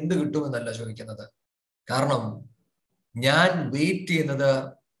എനിക്ക് ഇനി എന്ത് കിട്ടുമെന്നല്ല ചോദിക്കുന്നത്. കാരണം ഞാൻ വെയിറ്റ് ചെയ്യുന്നത്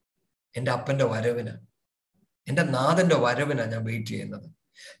എൻ്റെ അപ്പന്റെ വരവിന്, എൻ്റെ നാഥന്റെ വരവിനാണ് ഞാൻ വെയിറ്റ് ചെയ്യുന്നത്.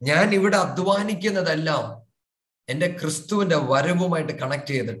 ഞാൻ ഇവിടെ അധ്വാനിക്കുന്നതെല്ലാം എൻ്റെ ക്രിസ്തുവിന്റെ വരവുമായിട്ട്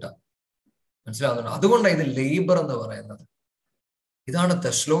കണക്ട് ചെയ്തിട്ടാണ്. മനസ്സിലാവുന്നുണ്ടോ? അതുകൊണ്ടാണ് ഇത് ലേബർ എന്ന് പറയുന്നത്. ഇതാണ്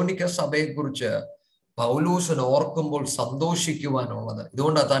തെസ്സലോനിക്ക സഭയെക്കുറിച്ച് പൗലോസിന് ഓർക്കുമ്പോൾ സന്തോഷിക്കുവാനുള്ളത്.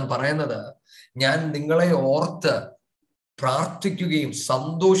 ഇതുകൊണ്ടാണ് താൻ പറയുന്നത്, ഞാൻ നിങ്ങളെ ഓർത്ത് പ്രാർത്ഥിക്കുകയും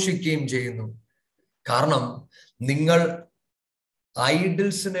സന്തോഷിക്കുകയും ചെയ്യുന്നു. കാരണം നിങ്ങൾ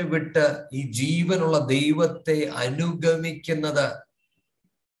ഐഡൽസിനെ വിട്ട് ഈ ജീവനുള്ള ദൈവത്തെ അനുഗമിക്കുന്നത്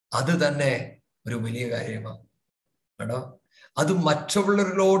അത് തന്നെ ഒരു വലിയ കാര്യമാണ് കേട്ടോ. അത്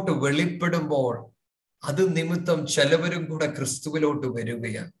മറ്റുള്ളവരിലോട്ട് വെളിപ്പെടുമ്പോൾ അത് നിമിത്തം ചിലവരും കൂടെ ക്രിസ്തുവിലോട്ട്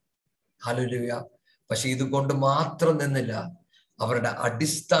വരികയാണ്. ഹല്ലേലൂയ. പക്ഷെ ഇതുകൊണ്ട് മാത്രം നിന്നില്ല. അവരുടെ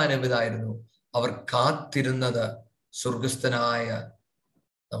അടിസ്ഥാനം ഇതായിരുന്നു, അവർ കാത്തിരുന്നത് സ്വർഗസ്ഥനായ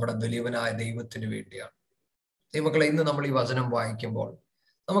നമ്മുടെ വലിയവനായ ദൈവത്തിന് വേണ്ടിയാണ്. ദൈവമക്കളെ, ഇന്ന് നമ്മൾ ഈ വചനം വായിക്കുമ്പോൾ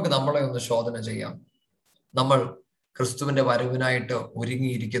നമുക്ക് നമ്മളെ ഒന്ന് ശോധന ചെയ്യാം. നമ്മൾ ക്രിസ്തുവിന്റെ വരവിനായിട്ട്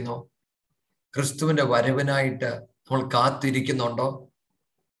ഒരുങ്ങിയിരിക്കുന്നോ? ക്രിസ്തുവിന്റെ വരവിനായിട്ട് നമ്മൾ കാത്തിരിക്കുന്നുണ്ടോ?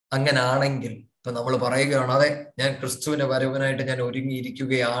 അങ്ങനാണെങ്കിൽ ഇപ്പൊ നമ്മൾ പറയുകയാണ്, അതെ, ഞാൻ ക്രിസ്തുവിന്റെ വരവിനായിട്ട് ഞാൻ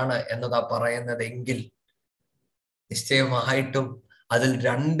ഒരുങ്ങിയിരിക്കുകയാണ് എന്നതാ പറയുന്നതെങ്കിൽ നിശ്ചയമായിട്ടും അതിൽ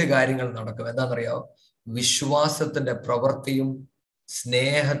 2 കാര്യങ്ങൾ നടക്കും. എന്താണെന്നറിയോ? വിശ്വാസത്തിന്റെ പ്രവൃത്തിയും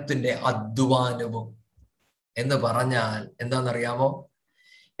സ്നേഹത്തിന്റെ അധ്വാനവും. എന്ന് പറഞ്ഞാൽ എന്താണെന്നറിയാമോ?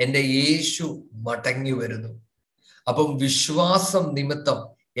 എൻ്റെ യേശു മടങ്ങി വരുന്നു. അപ്പം വിശ്വാസം നിമിത്തം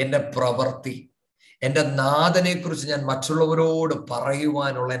എൻ്റെ പ്രവൃത്തി, എൻ്റെ നാഥനെ കുറിച്ച് ഞാൻ മറ്റുള്ളവരോട്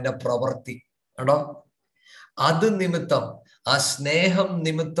പറയുവാനുള്ള എൻ്റെ പ്രവൃത്തി കേട്ടോ, അത് നിമിത്തം, ആ സ്നേഹം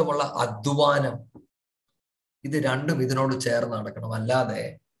നിമിത്തമുള്ള അധ്വാനം, ഇത് രണ്ടും ഇതിനോട് ചേർന്ന് നടക്കണം. അല്ലാതെ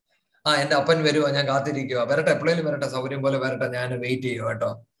എൻ്റെ അപ്പൻ വരുവാ, ഞാൻ കാത്തിരിക്കുക, വരട്ടെ, എപ്പോഴേലും വരട്ടെ, സൗകര്യം പോലെ വരട്ടെ, ഞാൻ വെയിറ്റ് ചെയ്യുക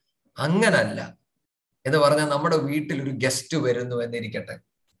കേട്ടോ, അങ്ങനല്ല. എന്ന് പറഞ്ഞാൽ നമ്മുടെ വീട്ടിൽ ഒരു ഗസ്റ്റ് വരുന്നു എന്നിരിക്കട്ടെ.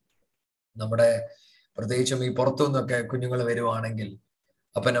 നമ്മുടെ പ്രത്യേകിച്ചും ഈ പുറത്തു നിന്നൊക്കെ കുഞ്ഞുങ്ങൾ വരുവാണെങ്കിൽ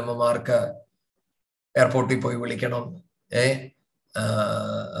അപ്പനമ്മമാർക്ക് എയർപോർട്ടിൽ പോയി വിളിക്കണം,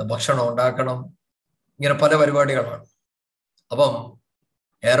 ഭക്ഷണം ഉണ്ടാക്കണം, ഇങ്ങനെ പല പരിപാടികളാണ്. അപ്പം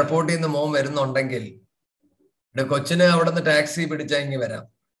എയർപോർട്ടിൽ നിന്ന് മോൻ വരുന്നുണ്ടെങ്കിൽ കൊച്ചിന് അവിടെ നിന്ന് ടാക്സി പിടിച്ചാൽ ഇങ്ങി വരാം.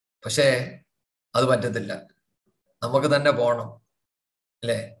 പക്ഷേ അത് പറ്റത്തില്ല, നമുക്ക് തന്നെ പോകണം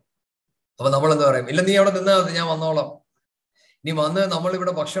അല്ലേ? അപ്പൊ നമ്മളെന്താ പറയും? ഇല്ല, നീ അവിടെ നിന്നാൽ മതി, ഞാൻ വന്നോളാം. ഇനി വന്ന്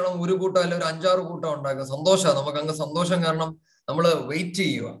നമ്മളിവിടെ ഭക്ഷണം ഒരു കൂട്ടം അല്ല ഒരു 5-6 കൂട്ടം ഉണ്ടാക്കുക. സന്തോഷമാണ് നമുക്ക്, അങ്ങ് സന്തോഷം കാരണം നമ്മൾ വെയിറ്റ്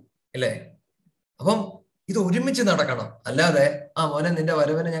ചെയ്യുക അല്ലേ? അപ്പം ഇത് ഒരുമിച്ച് നടക്കണം. അല്ലാതെ മോനെ നിന്റെ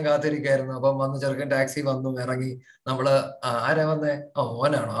വരവിനെ ഞാൻ കാത്തിരിക്കായിരുന്നു, അപ്പം വന്ന് ചെറുക്കൻ ടാക്സി വന്നു ഇറങ്ങി, നമ്മള് ആരാ വന്നേ,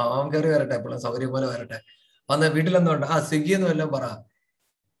 മോനാണോ, അവൻ കയറി വരട്ടെ, എപ്പോഴും സൗകര്യം പോലെ വരട്ടെ, വന്ന് വീട്ടിലെന്തുണ്ട്, സ്വിഗ്ഗി എന്നും എല്ലാം പറ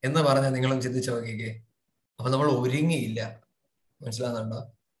എന്ന് പറഞ്ഞ നിങ്ങളും ചിന്തിച്ചു നോക്കിക്കേ. അപ്പൊ നമ്മൾ ഒരുങ്ങിയില്ല. മനസ്സിലാകുന്നുണ്ടോ?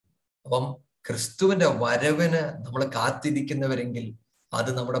 അപ്പം ക്രിസ്തുവിന്റെ വരവിന് നമ്മൾ കാത്തിരിക്കുന്നവരെങ്കിൽ അത്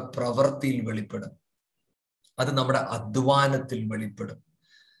നമ്മുടെ പ്രവൃത്തിയിൽ വെളിപ്പെടും, അത് നമ്മുടെ അധ്വാനത്തിൽ വെളിപ്പെടും.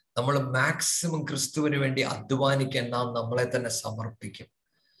 നമ്മൾ മാക്സിമം ക്രിസ്തുവിന് വേണ്ടി അധ്വാനിക്കാൻ നാം നമ്മളെ തന്നെ സമർപ്പിക്കും.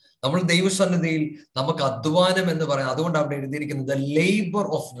 നമ്മൾ ദൈവസന്നിധിയിൽ നമുക്ക് അധ്വാനം എന്ന് പറയാം. അതുകൊണ്ട് അവിടെ എഴുതിയിരിക്കുന്നത് ലേബർ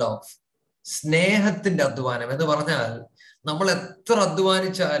ഓഫ് ലവ്, സ്നേഹത്തിന്റെ അധ്വാനം എന്ന് പറഞ്ഞാൽ നമ്മൾ എത്ര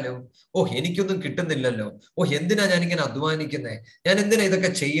അധ്വാനിച്ചാലും എനിക്കൊന്നും കിട്ടുന്നില്ലല്ലോ, എന്തിനാ ഞാനിങ്ങനെ അധ്വാനിക്കുന്നേ, ഞാൻ എന്തിനാ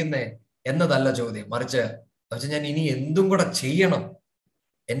ഇതൊക്കെ ചെയ്യുന്നേ എന്നതല്ല ചോദ്യം. മറിച്ച് ഞാൻ ഇനി എന്തും കൂടെ ചെയ്യണം,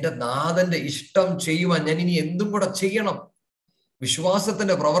 എന്റെ നാഥന്റെ ഇഷ്ടം ചെയ്യുവാൻ ഞാൻ ഇനി എന്തും കൂടെ ചെയ്യണം.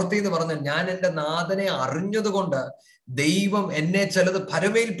 വിശ്വാസത്തിന്റെ പ്രവൃത്തി എന്ന് പറഞ്ഞാൽ ഞാൻ എൻ്റെ നാഥനെ അറിഞ്ഞതുകൊണ്ട് ദൈവം എന്നെ ചിലത്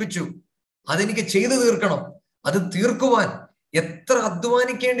പരമേൽപ്പിച്ചു, അതെനിക്ക് ചെയ്തു തീർക്കണം. അത് തീർക്കുവാൻ എത്ര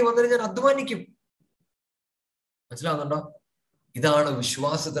അധ്വാനിക്കേണ്ടി വന്നാലും ഞാൻ അധ്വാനിക്കും. മനസ്സിലാവുന്നുണ്ടോ? ഇതാണ്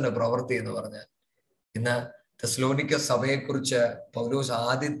വിശ്വാസത്തിന്റെ പ്രവൃത്തി എന്ന് പറഞ്ഞാൽ. ഇന്ന് തെസ്സലോനിക്ക സഭയെക്കുറിച്ച് പൗലോസ്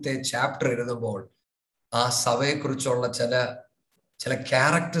ആദ്യത്തെ ചാപ്റ്റർ എഴുതുമ്പോൾ ആ സഭയെക്കുറിച്ചുള്ള ചില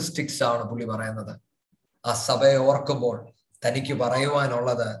ക്യാരക്ടറിസ്റ്റിക്സ് ആണ് പുള്ളി പറയുന്നത്. ആ സഭയെ ഓർക്കുമ്പോൾ തനിക്ക്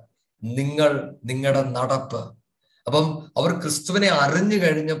പറയുവാനുള്ളത് നിങ്ങളുടെ നടപ്പ്. അപ്പം അവർ ക്രിസ്തുവിനെ അറിഞ്ഞു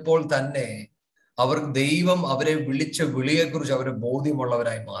കഴിഞ്ഞപ്പോൾ തന്നെ ദൈവം അവരെ വിളിച്ച വിളിയെക്കുറിച്ച് അവര്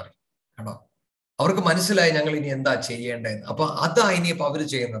ബോധ്യമുള്ളവരായി മാറി. കേട്ടോ, അവർക്ക് മനസ്സിലായി ഞങ്ങൾ ഇനി എന്താ ചെയ്യേണ്ടതെന്ന്. അപ്പൊ അതാ ഇനിയിപ്പോ അവര്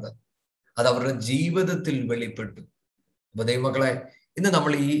ചെയ്യുന്നത്, അത് അവരുടെ ജീവിതത്തിൽ വെളിപ്പെട്ടു. അപ്പൊ ദൈവമക്കളെ, ഇന്ന്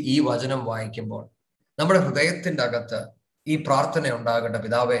നമ്മൾ ഈ വചനം വായിക്കുമ്പോൾ നമ്മുടെ ഹൃദയത്തിന്റെ അകത്ത് ഈ പ്രാർത്ഥന ഉണ്ടാകട്ടെ.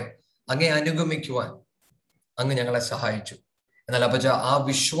 പിതാവേ, അങ്ങേ അനുഗമിക്കുവാൻ അങ്ങ് ഞങ്ങളെ സഹായിച്ചു. എന്നാൽ അപ്പച്ച, ആ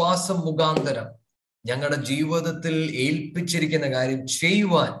വിശ്വാസം മുഖാന്തരം ഞങ്ങളുടെ ജീവിതത്തിൽ ഏൽപ്പിച്ചിരിക്കുന്ന കാര്യം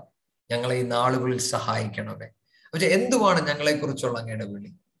ചെയ്യുവാൻ ഞങ്ങളെ ഈ നാളുകളിൽ സഹായിക്കണമേ. പക്ഷെ എന്തുവാണ് ഞങ്ങളെക്കുറിച്ചുള്ള അങ്ങയുടെ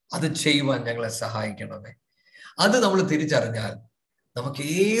വിളി, അത് ചെയ്യുവാൻ ഞങ്ങളെ സഹായിക്കണമേ. അത് നമ്മൾ തിരിച്ചറിഞ്ഞാൽ നമുക്ക്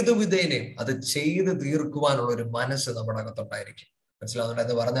ഏതു വിധേനയും അത് ചെയ്ത് തീർക്കുവാനുള്ള ഒരു മനസ്സ് നമ്മുടെ അകത്തുണ്ടായിരിക്കും. മനസ്സിലാവുന്നുണ്ട്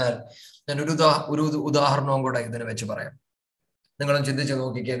എന്ന് പറഞ്ഞാൽ ഞാൻ ഒരു ഉദാഹരണവും കൂടെ ഇതിനെ വെച്ച് പറയാം. നിങ്ങളും ചിന്തിച്ച്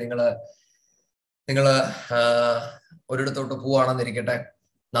നോക്കിക്കേ. നിങ്ങള് ഒരിടത്തോട്ട് പോവാണെന്നിരിക്കട്ടെ.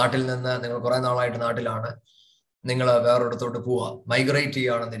 നാട്ടിൽ നിന്ന് നിങ്ങൾ കുറെ നാളായിട്ട് നാട്ടിലാണ്, നിങ്ങൾ വേറൊരിടത്തോട്ട് പോവാ, മൈഗ്രേറ്റ്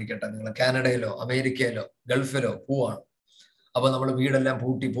ചെയ്യുകയാണെന്നിരിക്കട്ടെ. നിങ്ങൾ കാനഡയിലോ അമേരിക്കയിലോ ഗൾഫിലോ പോവാണ്. അപ്പൊ നമ്മൾ വീടെല്ലാം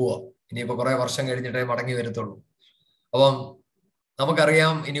പൂട്ടി പോവാ. ഇനിയിപ്പോ കുറെ വർഷം കഴിഞ്ഞിട്ടേ മടങ്ങി വരത്തുള്ളൂ. അപ്പം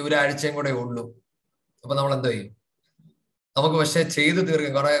നമുക്കറിയാം ഇനി ഒരാഴ്ചയും കൂടെ ഉള്ളൂ. അപ്പൊ നമ്മൾ എന്തോ ചെയ്യും? നമുക്ക് പക്ഷെ ചെയ്തു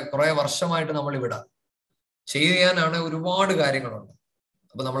തീർക്കും. കുറെ വർഷമായിട്ട് നമ്മൾ ഇവിടെ ചെയ്യാനാണ് ഒരുപാട് കാര്യങ്ങളുണ്ട്.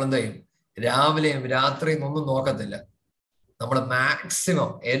 അപ്പൊ നമ്മൾ എന്താ ചെയ്യും? രാവിലെയും രാത്രിയും ഒന്നും നോക്കത്തില്ല, നമ്മൾ മാക്സിമം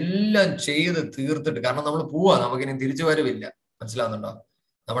എല്ലാം ചെയ്ത് തീർത്തിട്ട്, കാരണം നമ്മൾ പോവാ, നമുക്കിനി തിരിച്ചു വരവില്ല. മനസ്സിലാവുന്നുണ്ടോ?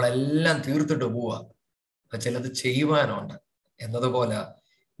 നമ്മളെല്ലാം തീർത്തിട്ട് പോവാ. അപ്പൊ ചിലത് ചെയ്യുവാനുണ്ട്. എന്നതുപോലെ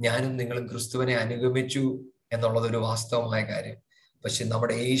ഞാനും നിങ്ങളും ക്രിസ്തുവിനെ അനുഗമിച്ചു എന്നുള്ളതൊരു വാസ്തവമായ കാര്യം. പക്ഷെ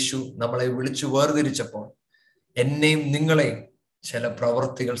നമ്മുടെ യേശു നമ്മളെ വിളിച്ചു വേർതിരിച്ചപ്പോൾ എന്നെയും നിങ്ങളെയും ചില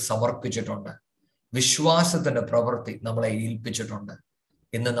പ്രവൃത്തികൾ സമർപ്പിച്ചിട്ടുണ്ട്. വിശ്വാസത്തിന്റെ പ്രവൃത്തി നമ്മളെ ഏൽപ്പിച്ചിട്ടുണ്ട്.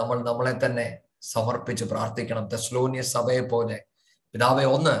 ഇന്ന് നമ്മൾ നമ്മളെ തന്നെ സമർപ്പിച്ച് പ്രാർത്ഥിക്കണം. തെസ്സലോനിയ സഭയെ പോലെ, പിതാവേ,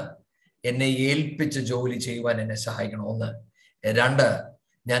 ഒന്ന്, എന്നെ ഏൽപ്പിച്ച് ജോലി ചെയ്യുവാൻ എന്നെ സഹായിക്കണം. ഒന്ന്. രണ്ട്,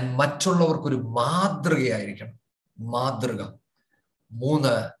 ഞാൻ മറ്റുള്ളവർക്കൊരു മാതൃകയായിരിക്കണം, മാതൃക.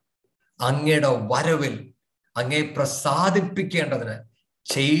 മൂന്ന്, അങ്ങയുടെ വരവിൽ അങ്ങയെ പ്രസാദിപ്പിക്കേണ്ടതിന്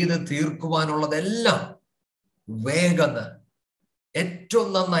ചെയ്ത് തീർക്കുവാനുള്ളതെല്ലാം വേഗം ഏറ്റവും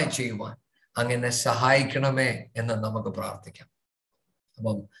നന്നായി ചെയ്യുവാൻ അങ്ങനെ സഹായിക്കണമേ എന്ന് നമുക്ക് പ്രാർത്ഥിക്കാം.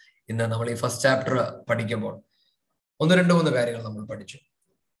 അപ്പം ഇന്ന് നമ്മൾ ഈ ഫസ്റ്റ് ചാപ്റ്റർ പഠിക്കുമ്പോൾ 1-2-3 കാര്യങ്ങൾ നമ്മൾ പഠിച്ചു.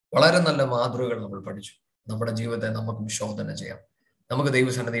 വളരെ നല്ല മാതൃകകൾ നമ്മൾ പഠിച്ചു. നമ്മുടെ ജീവിതത്തെ നമുക്കും ശോധന ചെയ്യാം. നമുക്ക്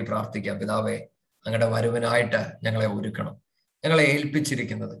ദൈവസന്നിധി പ്രാർത്ഥിക്കാം. പിതാവേ, അങ്ങയുടെ വരവിനായിട്ട് ഞങ്ങളെ ഒരുക്കണം. ഞങ്ങളെ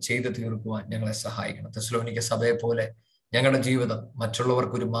ഏൽപ്പിച്ചിരിക്കുന്നത് ചെയ്തു തീർക്കുവാൻ ഞങ്ങളെ സഹായിക്കണം. തെസ്സലോനിക്ക സഭയെ പോലെ ഞങ്ങളുടെ ജീവിതം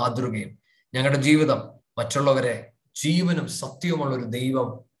മറ്റുള്ളവർക്കൊരു മാതൃകയും, ഞങ്ങളുടെ ജീവിതം മറ്റുള്ളവരെ ജീവനും സത്യവുമുള്ള ഒരു ദൈവം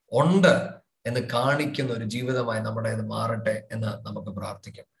ഉണ്ട് എന്ന് കാണിക്കുന്ന ഒരു ജീവിതമായി നമ്മുടേത് മാറട്ടെ എന്ന് നമുക്ക്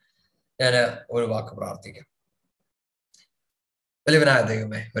പ്രാർത്ഥിക്കാം. ഞാൻ ഒരു വാക്ക് പ്രാർത്ഥിക്കാം. വലിയവനായ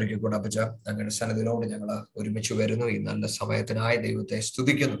ദൈവമേ, ഒരിക്കൽ കൂടെ അപ്പച്ച, അങ്ങയുടെ സന്നിധിയിലോട് ഞങ്ങൾ ഒരുമിച്ച് വരുന്നു. ഈ നല്ല സമയത്തിനായി ദൈവത്തെ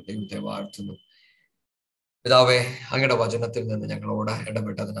സ്തുതിക്കുന്നു, ദൈവത്തെ വാഴ്ത്തുന്നു. പിതാവേ, അങ്ങയുടെ വചനത്തിൽ നിന്ന് ഞങ്ങളോട്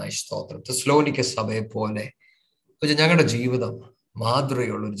ഇടപെട്ടതിനായി സ്തോത്രം. തെസ്സലോനിക്ക സഭയെ പോലെ ഞങ്ങളുടെ ജീവിതം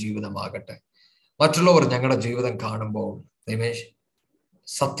മാതൃകയുള്ള ഒരു ജീവിതമാകട്ടെ. മറ്റുള്ളവർ ഞങ്ങളുടെ ജീവിതം കാണുമ്പോൾ ദൈവമേ,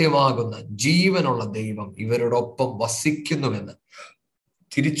 സത്യമാകുന്ന ജീവനുള്ള ദൈവം ഇവരോടൊപ്പം വസിക്കുന്നുവെന്ന്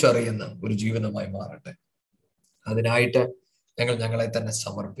തിരിച്ചറിയുന്ന ഒരു ജീവിതമായി മാറട്ടെ. അതിനായിട്ട് ഞങ്ങളെ തന്നെ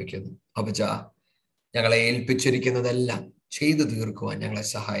സമർപ്പിക്കുന്നു. അപ്പച്ച, ഞങ്ങളെ ഏൽപ്പിച്ചിരിക്കുന്നതെല്ലാം ചെയ്തു തീർക്കുവാൻ ഞങ്ങളെ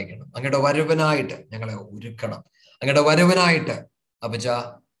സഹായിക്കണം. അങ്ങയുടെ വരവനായിട്ട് ഞങ്ങളെ ഒരുക്കണം. അങ്ങയുടെ വരവനായിട്ട് അപ്പച്ച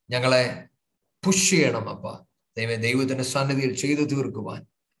ഞങ്ങളെ പുഷ് ചെയ്യണം. അപ്പ ദൈവത്തിന്റെ സന്നിധിയിൽ ചെയ്തു തീർക്കുവാൻ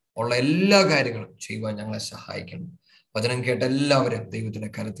ഉള്ള എല്ലാ കാര്യങ്ങളും ചെയ്യുവാൻ ഞങ്ങളെ സഹായിക്കണം. വചനം കേട്ട എല്ലാവരും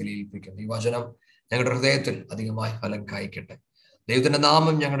ദൈവത്തിന്റെ കരത്തിൽ ഏൽപ്പിക്കുന്നു. ഈ വചനം ഞങ്ങളുടെ ഹൃദയത്തിൽ അധികമായി ഫലം കായ്ക്കട്ടെ. ദൈവത്തിന്റെ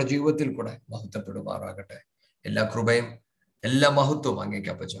നാമം ഞങ്ങളുടെ ജീവിതത്തിൽ കൂടെ മഹത്വപ്പെടുമാറാകട്ടെ. എല്ലാ കൃപയും എല്ലാ മഹത്വവും അങ്ങേക്ക്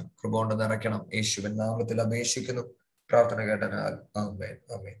അപ്പച്ച കൃപ കൊണ്ട് നിറയ്ക്കണം. യേശുവിൻ നാമത്തിൽ അപേക്ഷിക്കുന്നു. പ്രാർത്ഥന കേട്ടനാൽ ആമേൻ,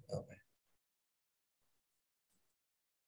 ആമേൻ, ആമേൻ.